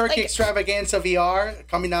Wild Turkey Extravaganza VR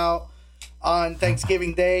coming out on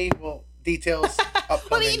Thanksgiving Day. Well, details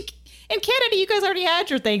upcoming. In Canada, you guys already had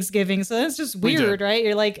your Thanksgiving, so that's just weird, right?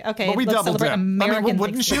 You're like, okay, but we let's double celebrate dip. American. I mean,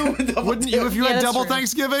 wouldn't you if you had double true.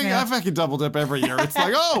 Thanksgiving? Yeah. I fucking double dip every year. It's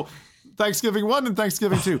like, Thanksgiving 1 and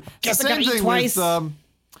Thanksgiving 2. Guess the same thing twice. with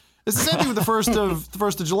it's the same thing with the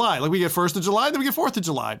first of July. Like we get 1st of July, then we get 4th of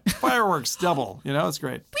July. Fireworks double. It's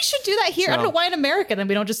great. We should do that here. I don't know why in America then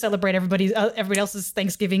we don't just celebrate everybody else's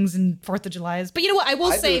Thanksgivings and 4th of Julys. But you know what? I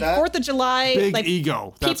will say 4th of July, big like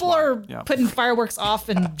ego. People are putting fireworks off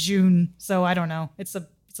in June, so I don't know. It's a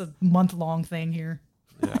month-long thing here.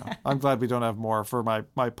 Yeah, I'm glad we don't have more for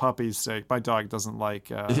my puppy's sake. My dog doesn't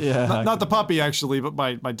like, not the puppy actually, but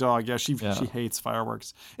my dog. Yeah, she hates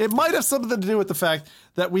fireworks. It might have something to do with the fact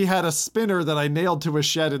that we had a spinner that I nailed to a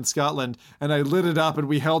shed in Scotland, and I lit it up, and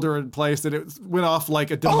we held her in place, and it went off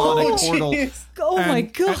like a demonic portal. My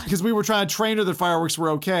God! Because we were trying to train her that fireworks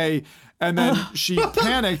were okay, and then she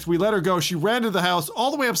panicked. We let her go. She ran to the house,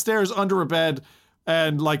 all the way upstairs under a bed,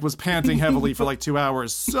 and was panting heavily for 2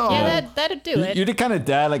 hours. So that'd do it. You're the kind of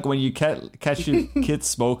dad when you catch your kids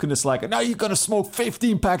smoking, it's like, now you're gonna smoke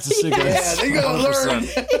 15 packs of cigarettes. Yeah, they're gonna learn.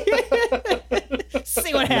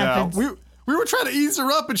 See what happens. Yeah, we were trying to ease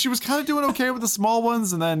her up, and she was kind of doing okay with the small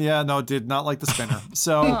ones, and then did not like the spinner.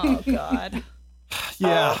 So oh God.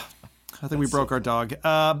 Yeah. I think we broke our dog.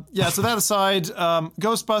 So that aside,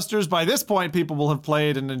 Ghostbusters, by this point, people will have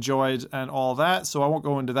played and enjoyed and all that, so I won't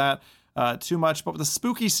go into that too much. But with the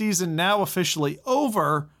spooky season now officially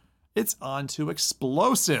over, it's on to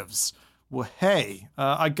explosives. Well, hey,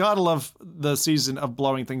 I gotta love the season of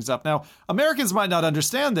blowing things up. Now, Americans might not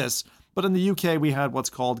understand this, but in the UK, we had what's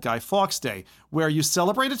called Guy Fawkes Day, where you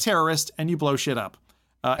celebrate a terrorist and you blow shit up.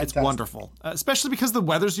 It's wonderful, especially because the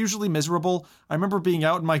weather's usually miserable. I remember being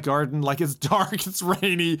out in my garden, it's dark, it's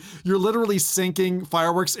rainy. You're literally sinking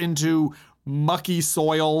fireworks into mucky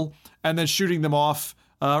soil and then shooting them off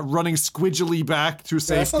running squidgily back to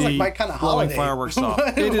safety, that sounds like my kind of blowing holiday. fireworks off.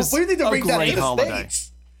 It is we need to a bring that great to the holiday.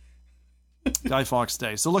 States. Guy Fawkes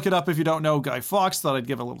Day. So look it up if you don't know Guy Fawkes. Thought I'd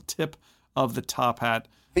give a little tip of the top hat.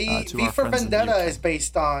 V for Vendetta is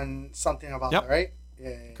based on something about that, right?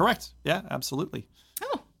 Yeah. Correct. Yeah, absolutely.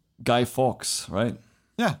 Oh. Guy Fawkes, right?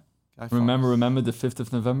 Yeah. Guy Fawkes. Remember the 5th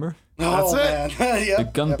of November? Oh, That's man. The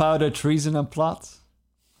gunpowder, treason, and plot.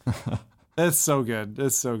 It's so good.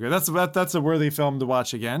 It's so good. That's a worthy film to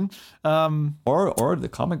watch again. Or the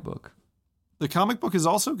comic book. The comic book is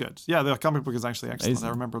also good. Yeah, the comic book is actually excellent. Amazing.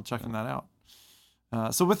 I remember checking that out.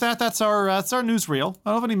 So with that, that's our newsreel.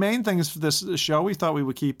 I don't have any main things for this show. We thought we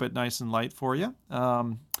would keep it nice and light for you.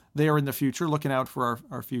 They are in the future, looking out for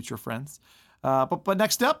our future friends. But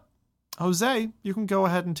next up, Jose, you can go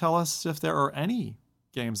ahead and tell us if there are any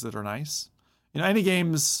games that are nice. Any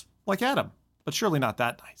games like Adam, but surely not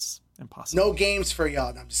that nice. Impossible. No games for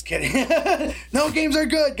y'all. No, I'm just kidding. No games are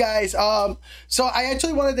good, guys. So I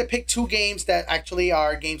actually wanted to pick 2 games that actually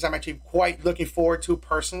are games I'm actually quite looking forward to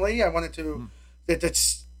personally. I wanted to...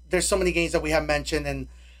 There's so many games that we have mentioned, and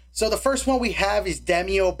so the first one we have is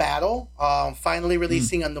Demio Battle, finally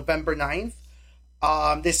releasing on November 9th.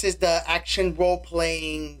 This is the action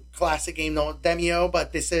role-playing classic game, no Demio,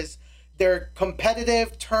 but this is their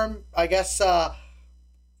competitive term, I guess,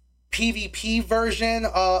 PvP version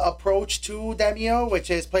approach to Demio, which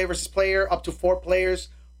is player versus player, up to 4 players,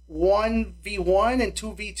 1v1 and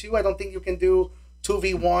 2v2. I don't think you can do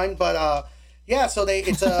 2v1, but yeah, so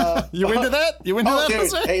it's a... You into that? You into that?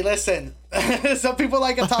 Dude, hey, listen. Some people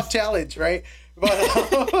like a tough challenge, right? But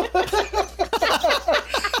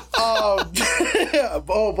oh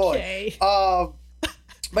boy. Okay.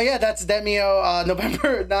 But yeah, that's Demio,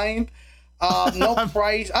 November 9th. No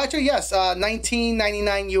price. Actually, yes,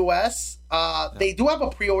 $19.99 US. They do have a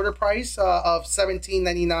pre-order price of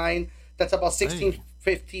 $17.99. That's about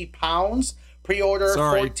 1650 pounds. Pre-order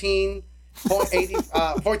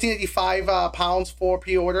 1485 pounds for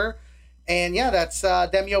pre-order. And yeah, that's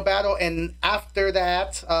Demio Battle. And after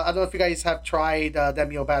that, I don't know if you guys have tried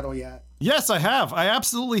Demio Battle yet. Yes, I have. I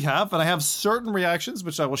absolutely have. And I have certain reactions,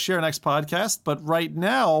 which I will share next podcast. But right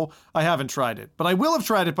now, I haven't tried it. But I will have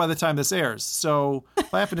tried it by the time this airs. So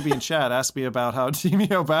if I happen to be in chat, ask me about how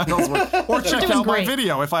Demio Battles work. Or check out my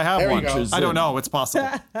video if I have one. I don't know. It's possible.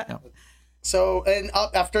 Yeah. So, and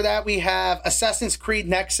up after that, we have Assassin's Creed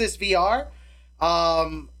Nexus VR.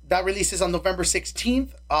 That releases on November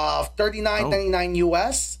 16th. $39.99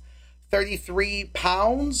 US, 33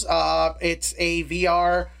 pounds. It's a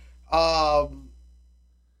VR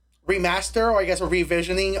remaster, or I guess a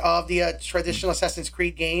revisioning of the traditional Assassin's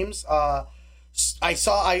Creed games. I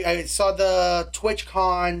saw the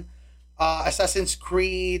TwitchCon Assassin's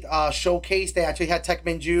Creed showcase. They actually had Tech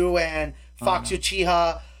Minju and Fox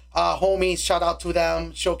Uchiha homies. Shout out to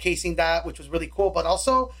them showcasing that, which was really cool. But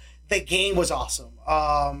also, the game was awesome.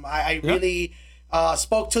 I really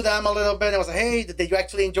spoke to them a little bit. I was like, hey, did you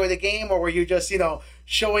actually enjoy the game, or were you just,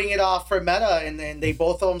 showing it off for meta? And then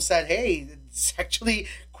both of them said, hey, it's actually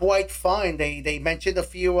quite fun. They mentioned a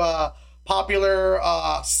few popular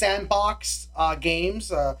sandbox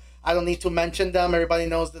games. I don't need to mention them. Everybody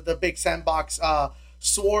knows that the big sandbox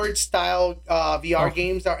sword style VR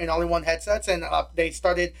games are in all-in-one headsets, and they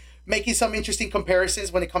started making some interesting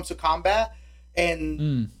comparisons when it comes to combat,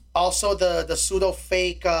 and also the pseudo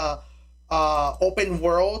fake open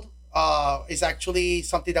world is actually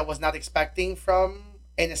something that was not expecting from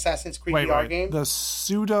an Assassin's Creed VR game. The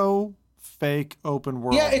pseudo fake open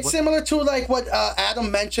world. Yeah, it's similar to like what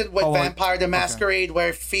Adam mentioned with Vampire the Masquerade, where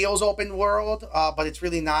it feels open world, but it's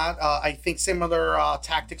really not. I think similar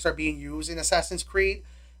tactics are being used in Assassin's Creed.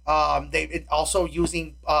 They also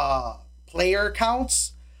using player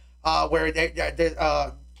counts, where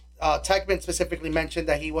Techman specifically mentioned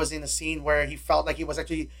that he was in a scene where he felt like he was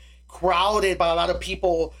actually crowded by a lot of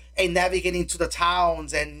people and navigating to the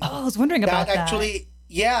towns. And I was wondering about that. Actually,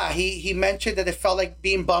 yeah, he mentioned that it felt like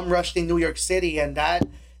being bum rushed in New York City, and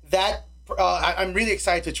I'm really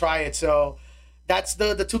excited to try it. So that's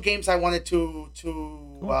the 2 games I wanted to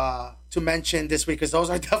mention this week, because those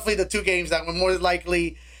are definitely the 2 games that will more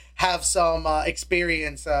likely have some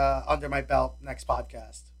experience under my belt next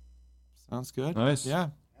podcast. Sounds good. Nice. Yeah,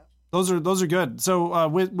 those are good. So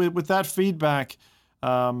with that feedback,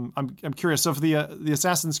 I'm curious. So for the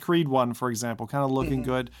Assassin's Creed one, for example, kind of looking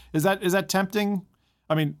good. Is that tempting?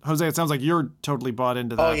 I mean, Jose, it sounds like you're totally bought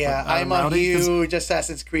into that. Oh yeah, I'm a huge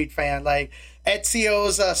Assassin's Creed fan. Like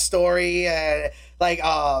Ezio's story,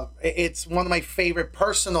 it's one of my favorite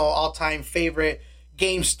personal all-time favorite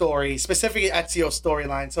game stories, specifically Ezio's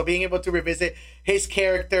storyline. So being able to revisit his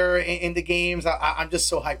character in the games, I'm just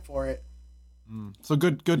so hyped for it. So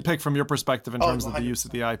good pick from your perspective in terms of the use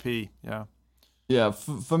of the IP. Yeah. Yeah,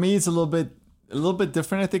 for me it's a little bit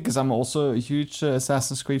different, I think, because I'm also a huge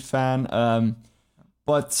Assassin's Creed fan.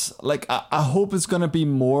 But like, I hope it's gonna be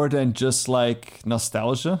more than just like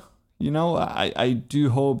nostalgia. I do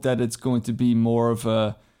hope that it's going to be more of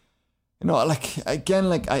a, like, again,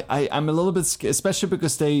 like I'm a little bit scared, especially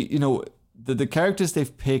because they, the characters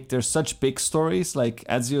they've picked, they're such big stories. Like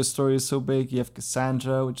Ezio's story is so big. You have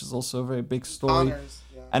Cassandra, which is also a very big story. Connors,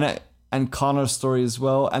 yeah. And Connor's story as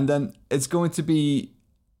well. And then it's going to be,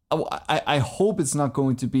 I hope it's not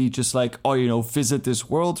going to be just like, visit this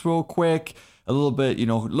world real quick, a little bit,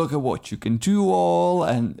 look at what you can do all.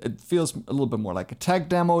 And it feels a little bit more like a tech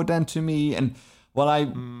demo than to me. And what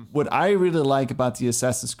I really like about the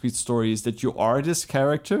Assassin's Creed story is that you are this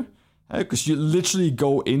character, because you literally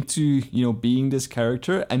go into, being this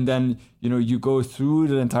character, and then, you go through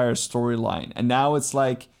the entire storyline. And now it's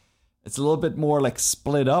like, it's a little bit more like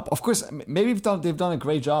split up. Of course, maybe they've done a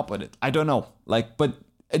great job with it. I don't know. Like, but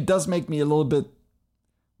it does make me a little bit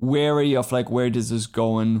wary of like where this is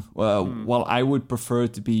going. While I would prefer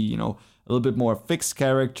it to be, a little bit more fixed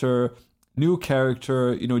character, new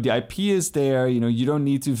character. The IP is there. You don't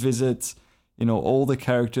need to visit, all the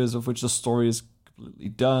characters of which the story is completely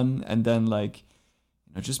done, and then like,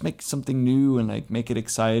 just make something new and like make it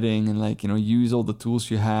exciting and like, use all the tools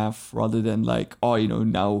you have rather than like,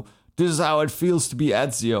 now this is how it feels to be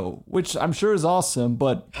Ezio, which I'm sure is awesome,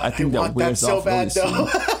 but I think that wears off really soon.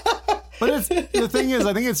 But the thing is,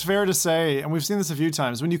 I think it's fair to say, and we've seen this a few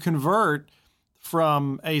times, when you convert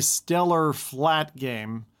from a stellar flat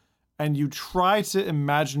game and you try to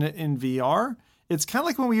imagine it in VR, it's kind of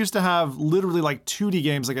like when we used to have literally like 2D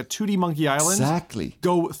games, like a 2D Monkey Island. Exactly.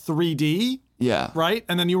 Go 3D. Yeah. Right?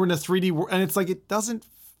 And then you were in a 3D world, and it's like it doesn't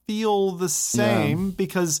feel the same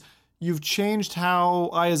because you've changed how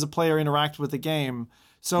I as a player interact with the game.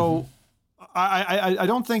 So I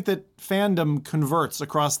don't think that fandom converts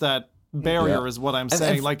across that barrier is what I'm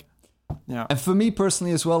saying. And for me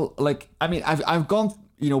personally as well, like, I mean, I've gone,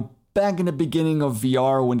 back in the beginning of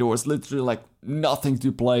VR when there was literally like nothing to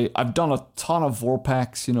play. I've done a ton of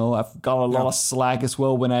Vorpax, I've got a lot of slack as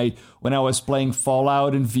well when I was playing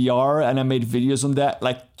Fallout in VR, and I made videos on that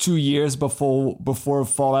like 2 years before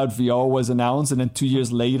Fallout VR was announced, and then 2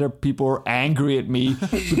 years later people were angry at me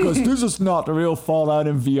because this is not the real Fallout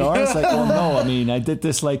in VR. It's like, oh no, I mean, I did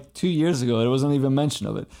this like 2 years ago. There wasn't even mention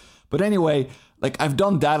of it. But anyway, like, I've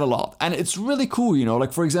done that a lot, and it's really cool,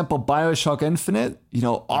 like, for example, BioShock Infinite,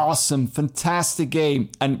 awesome, fantastic game,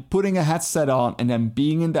 and putting a headset on and then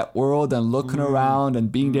being in that world and looking around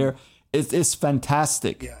and being there is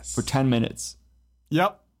fantastic for 10 minutes.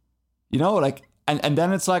 Yep. Like, and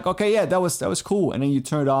then it's like, okay, yeah, that was cool, and then you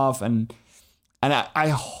turn it off, and I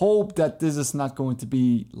hope that this is not going to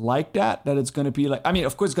be like that it's going to be like, I mean,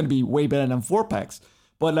 of course it's going to be way better than 4-packs,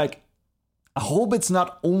 but like, I hope it's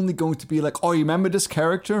not only going to be like, oh, you remember this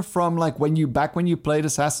character from like when you played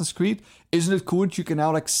Assassin's Creed? Isn't it cool that you can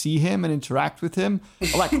now like see him and interact with him?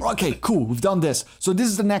 Like, okay, cool, we've done this. So this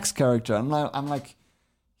is the next character. I'm like,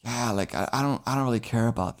 yeah, like I don't really care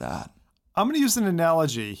about that. I'm going to use an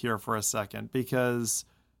analogy here for a second, because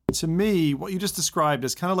to me, what you just described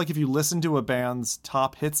is kind of like if you listen to a band's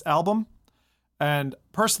top hits album. And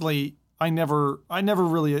personally, I never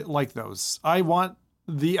really like those. I want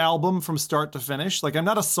the album from start to finish. Like, I'm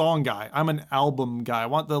not a song guy. I'm an album guy. I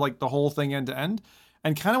want the whole thing end to end.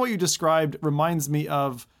 And kind of what you described reminds me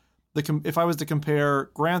of if I was to compare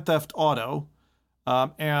Grand Theft Auto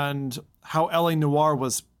and how LA Noire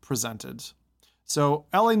was presented. So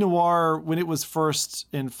LA Noire, when it was first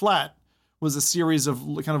in flat, was a series of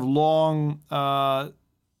kind of long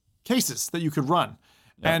cases that you could run.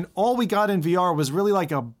 Yeah. And all we got in VR was really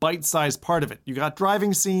like a bite-sized part of it. You got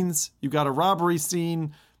driving scenes, you got a robbery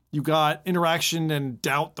scene, you got interaction and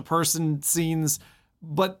doubt the person scenes,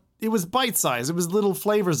 but it was bite-sized. It was little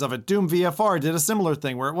flavors of it. Doom VFR did a similar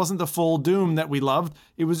thing where it wasn't the full Doom that we loved.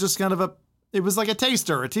 It was just kind of it was like a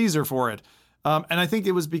taster, a teaser for it. And I think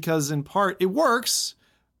it was because in part it works,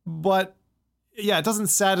 but yeah, it doesn't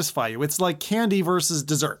satisfy you. It's like candy versus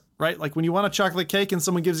dessert, right? Like when you want a chocolate cake and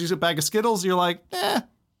someone gives you a bag of Skittles, you're like,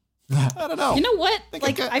 I don't know. You know what?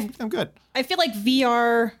 I'm good. I feel like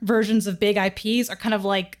VR versions of big IPs are kind of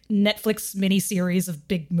like Netflix miniseries of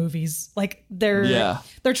big movies. Like they're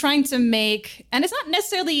trying to make, and it's not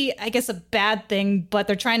necessarily, I guess, a bad thing, but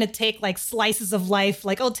they're trying to take like slices of life.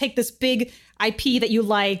 Like, oh, take this big IP that you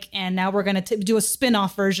like, and now we're going to do a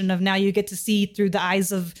spin-off version of, now you get to see through the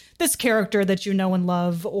eyes of this character that you know and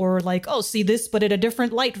love, or like, oh, see this, but in a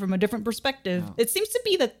different light from a different perspective. Yeah. It seems to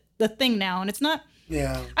be the thing now, and it's not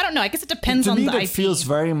Yeah. I don't know. I guess it depends To on me, the that IP. feels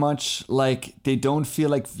very much like they don't feel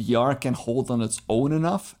like VR can hold on its own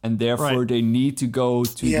enough, and therefore they need to go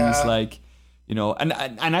to these like, you know, and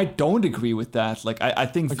I don't agree with that. Like I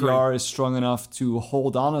think VR is strong enough to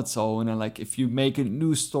hold on its own, and like if you make a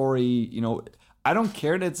new story, you know, I don't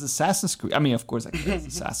care that it's Assassin's Creed. I mean, of course I care it's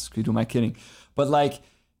Assassin's Creed. Who am I kidding? But like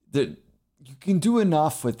you can do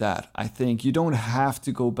enough with that. I think you don't have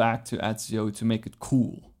to go back to Ezio to make it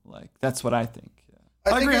cool. Like that's what I think.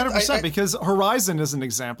 I agree 100% because Horizon is an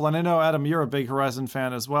example, and I know Adam, you're a big Horizon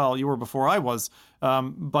fan as well. You were before I was,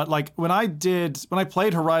 but like when I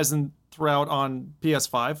played Horizon throughout on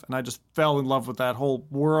PS5, and I just fell in love with that whole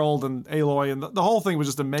world and Aloy, and the whole thing was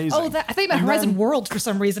just amazing. Oh, I think about Horizon World for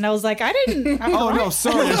some reason. I was like, I didn't. Oh no,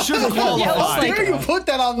 sorry, I shouldn't qualify. How dare you put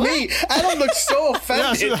that on me? Adam looks so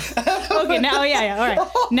offended. Okay, now, all right.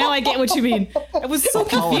 Now I get what you mean. I was so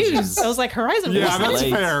confused. I was like, Horizon. Yeah, that's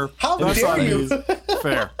fair. How that's dare you?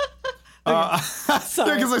 Fair.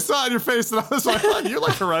 Sorry. Because I saw it in your face, and I was like, oh, "You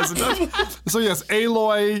like Horizon?" Don't you? So yes,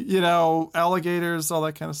 Aloy, you know, alligators, all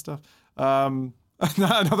that kind of stuff. No,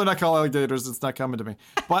 they're not called alligators. It's not coming to me.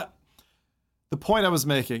 But the point I was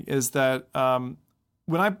making is that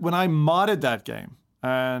when I modded that game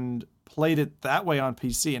and played it that way on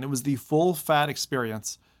PC, and it was the full fat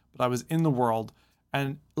experience, but I was in the world,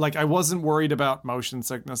 and like I wasn't worried about motion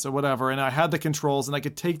sickness or whatever, and I had the controls, and I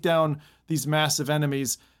could take down these massive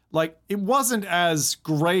enemies. Like, it wasn't as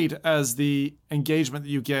great as the engagement that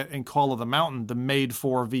you get in Call of the Mountain, the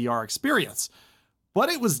made-for VR experience. But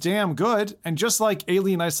it was damn good, and just like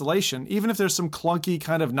Alien Isolation, even if there's some clunky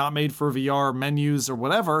kind of not made for VR menus or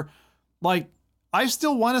whatever, like, I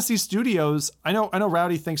still want to see studios. I know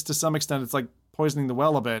Rowdy thinks to some extent it's like poisoning the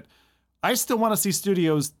well a bit. I still want to see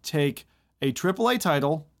studios take a AAA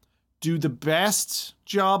title, do the best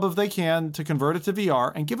job of they can to convert it to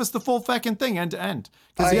VR, and give us the full feckin' thing end to end.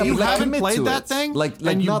 Because if you haven't played that thing,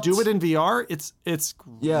 and you do it in VR, it's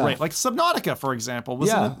great. Like Subnautica, for example,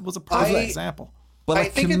 was a perfect example. But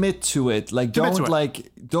like commit to it. Like don't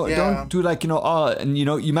do like, you know, and you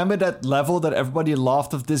know, you remember that level that everybody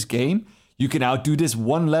laughed of this game? You can now do this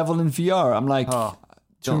one level in VR. I'm like,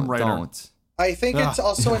 don't. I think it's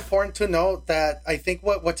also important to note that I think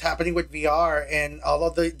what's happening with VR and all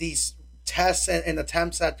of these tests and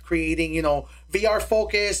attempts at creating, you know, VR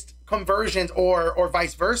focused conversions or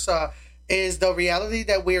vice versa is the reality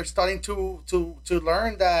that we are starting to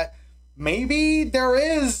learn that maybe there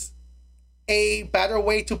is a better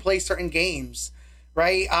way to play certain games,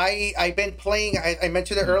 right? I've been playing, I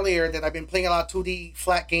mentioned it earlier that I've been playing a lot of 2D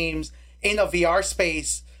flat games in a VR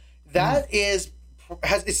space. That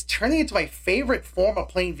it's turning into my favorite form of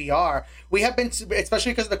playing VR. We have been,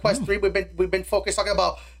 especially because of the Quest 3, we've been focused talking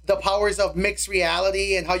about the powers of mixed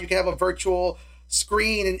reality and how you can have a virtual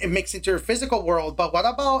screen and mix into your physical world. But what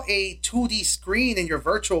about a 2D screen in your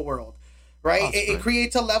virtual world, right? It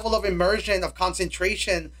creates a level of immersion, of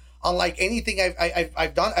concentration, unlike anything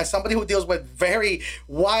I've done. As somebody who deals with very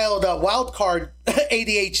wild card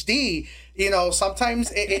ADHD, you know,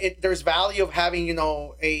 sometimes there's value of having, you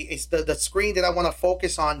know, the screen that I want to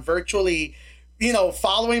focus on virtually, you know,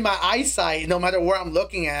 following my eyesight no matter where I'm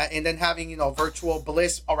looking at, and then having, you know, virtual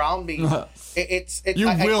bliss around me. You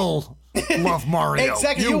will love Mario.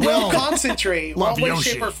 Exactly. You will concentrate one way,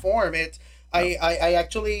 shape, or form. I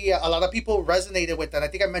actually, a lot of people resonated with that. I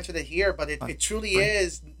think I mentioned it here, but it truly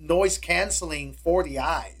is noise canceling for the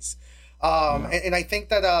eyes. And I think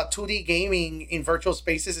that 2D gaming in virtual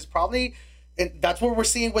spaces is probably, and that's what we're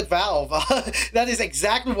seeing with Valve. That is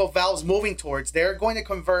exactly what Valve's moving towards. They're going to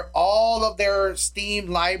convert all of their Steam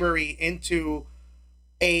library into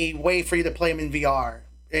a way for you to play them in VR.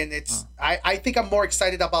 And I think I'm more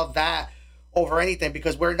excited about that over anything,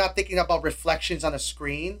 because we're not thinking about reflections on a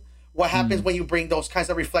screen. What happens when you bring those kinds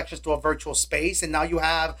of reflections to a virtual space, and now you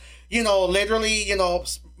have, you know, literally, you know,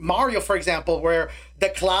 Mario, for example, where the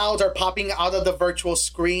clouds are popping out of the virtual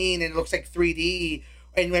screen and it looks like 3D,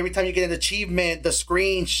 and every time you get an achievement, the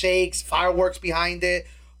screen shakes, fireworks behind it.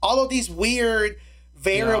 All of these weird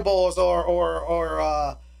variables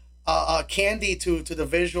or candy to the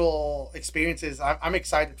visual experiences. I'm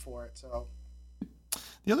excited for it. So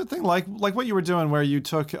the other thing, like what you were doing, where you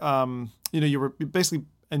took, you know, you were basically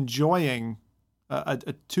enjoying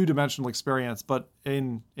a two-dimensional experience, but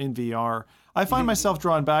in VR. I find myself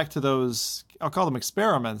drawn back to those, I'll call them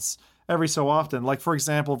experiments, every so often. Like, for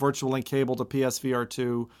example, Virtual Link cable to PSVR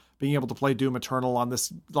 2, being able to play Doom Eternal on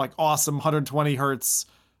this like awesome 120 hertz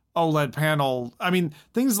OLED panel. I mean,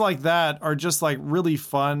 things like that are just like really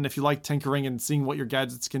fun if you like tinkering and seeing what your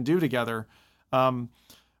gadgets can do together. But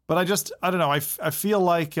I don't know. I feel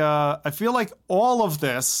like all of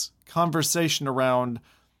this conversation around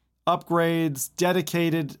upgrades,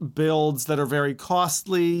 dedicated builds that are very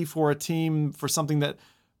costly for a team, for something that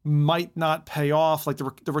might not pay off. Like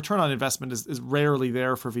the return on investment is rarely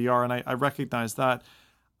there for VR, and I recognize that.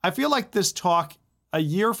 I feel like this talk a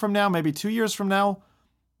year from now, maybe 2 years from now,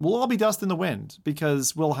 will all be dust in the wind,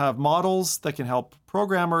 because we'll have models that can help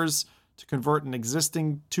programmers to convert an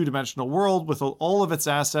existing two-dimensional world with all of its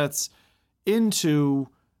assets into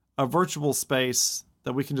a virtual space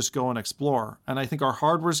that we can just go and explore. And I think our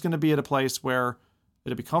hardware is going to be at a place where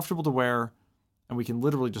it'll be comfortable to wear, and we can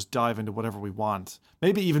literally just dive into whatever we want.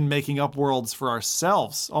 Maybe even making up worlds for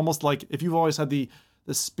ourselves, almost like if you've always had the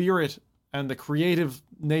spirit and the creative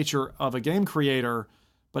nature of a game creator,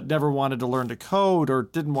 but never wanted to learn to code or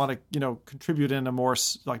didn't want to, contribute in a more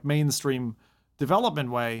like mainstream development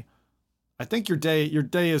way. I think your day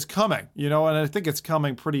is coming, and I think it's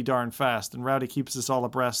coming pretty darn fast. And Rowdy keeps us all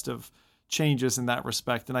abreast of changes in that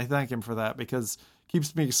respect, and I thank him for that, because it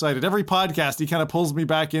keeps me excited. Every podcast, he kind of pulls me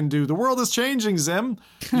back into, the world is changing, Zim.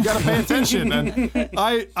 You got to pay attention. And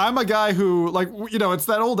I'm a guy who, it's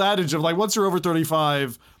that old adage of, once you're over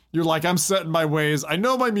 35, you're like, I'm set in my ways. I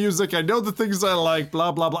know my music. I know the things I like,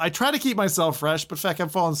 blah, blah, blah. I try to keep myself fresh, but in fact,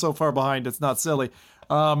 I've fallen so far behind, it's not silly.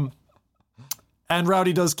 And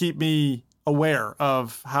Rowdy does keep me aware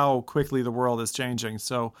of how quickly the world is changing.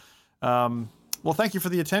 So, well, thank you for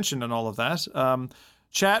the attention and all of that.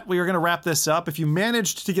 Chat, we are going to wrap this up. If you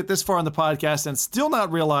managed to get this far on the podcast and still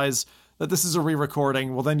not realize that this is a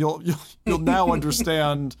re-recording, well, then you'll now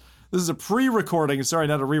understand. This is a pre-recording. Sorry,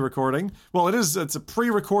 not a re-recording. Well, it is. It's a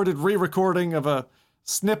pre-recorded re-recording of a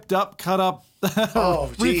snipped up, cut up,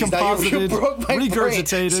 recomposited,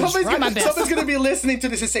 regurgitated. Someone's going to be listening to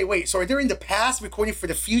this and say, wait, so are they in the past recording for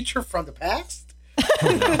the future from the past?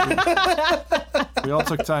 We all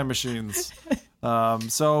took time machines.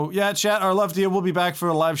 So yeah, chat, our love to you. We'll be back for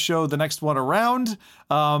a live show, the next one around.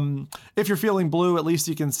 If you're feeling blue, at least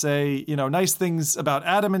you can say, nice things about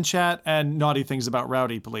Adam in chat and naughty things about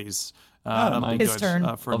Rowdy, please. His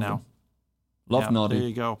turn. For now. Love naughty. There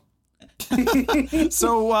you go.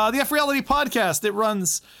 So the F Reality podcast, it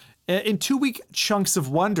runs in 2-week chunks of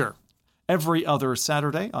wonder every other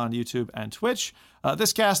Saturday on YouTube and Twitch.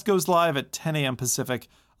 This cast goes live at 10 a.m. Pacific,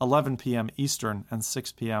 11 p.m. Eastern, and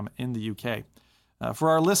 6 p.m. in the UK. For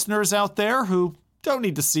our listeners out there who don't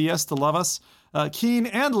need to see us to love us, keen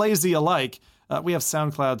and lazy alike, we have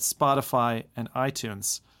SoundCloud, Spotify, and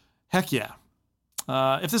iTunes. Heck yeah.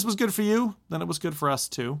 If this was good for you, then it was good for us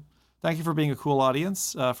too. Thank you for being a cool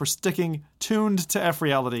audience, for sticking tuned to F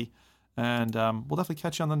Reality, and we'll definitely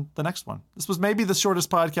catch you on the next one. This was maybe the shortest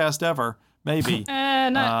podcast ever. Maybe.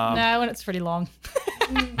 No, it's pretty long.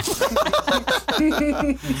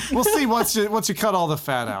 We'll see once you cut all the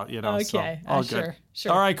fat out, Okay, so, all good.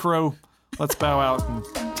 Sure. All right, crew, let's bow out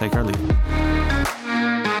and take our leave.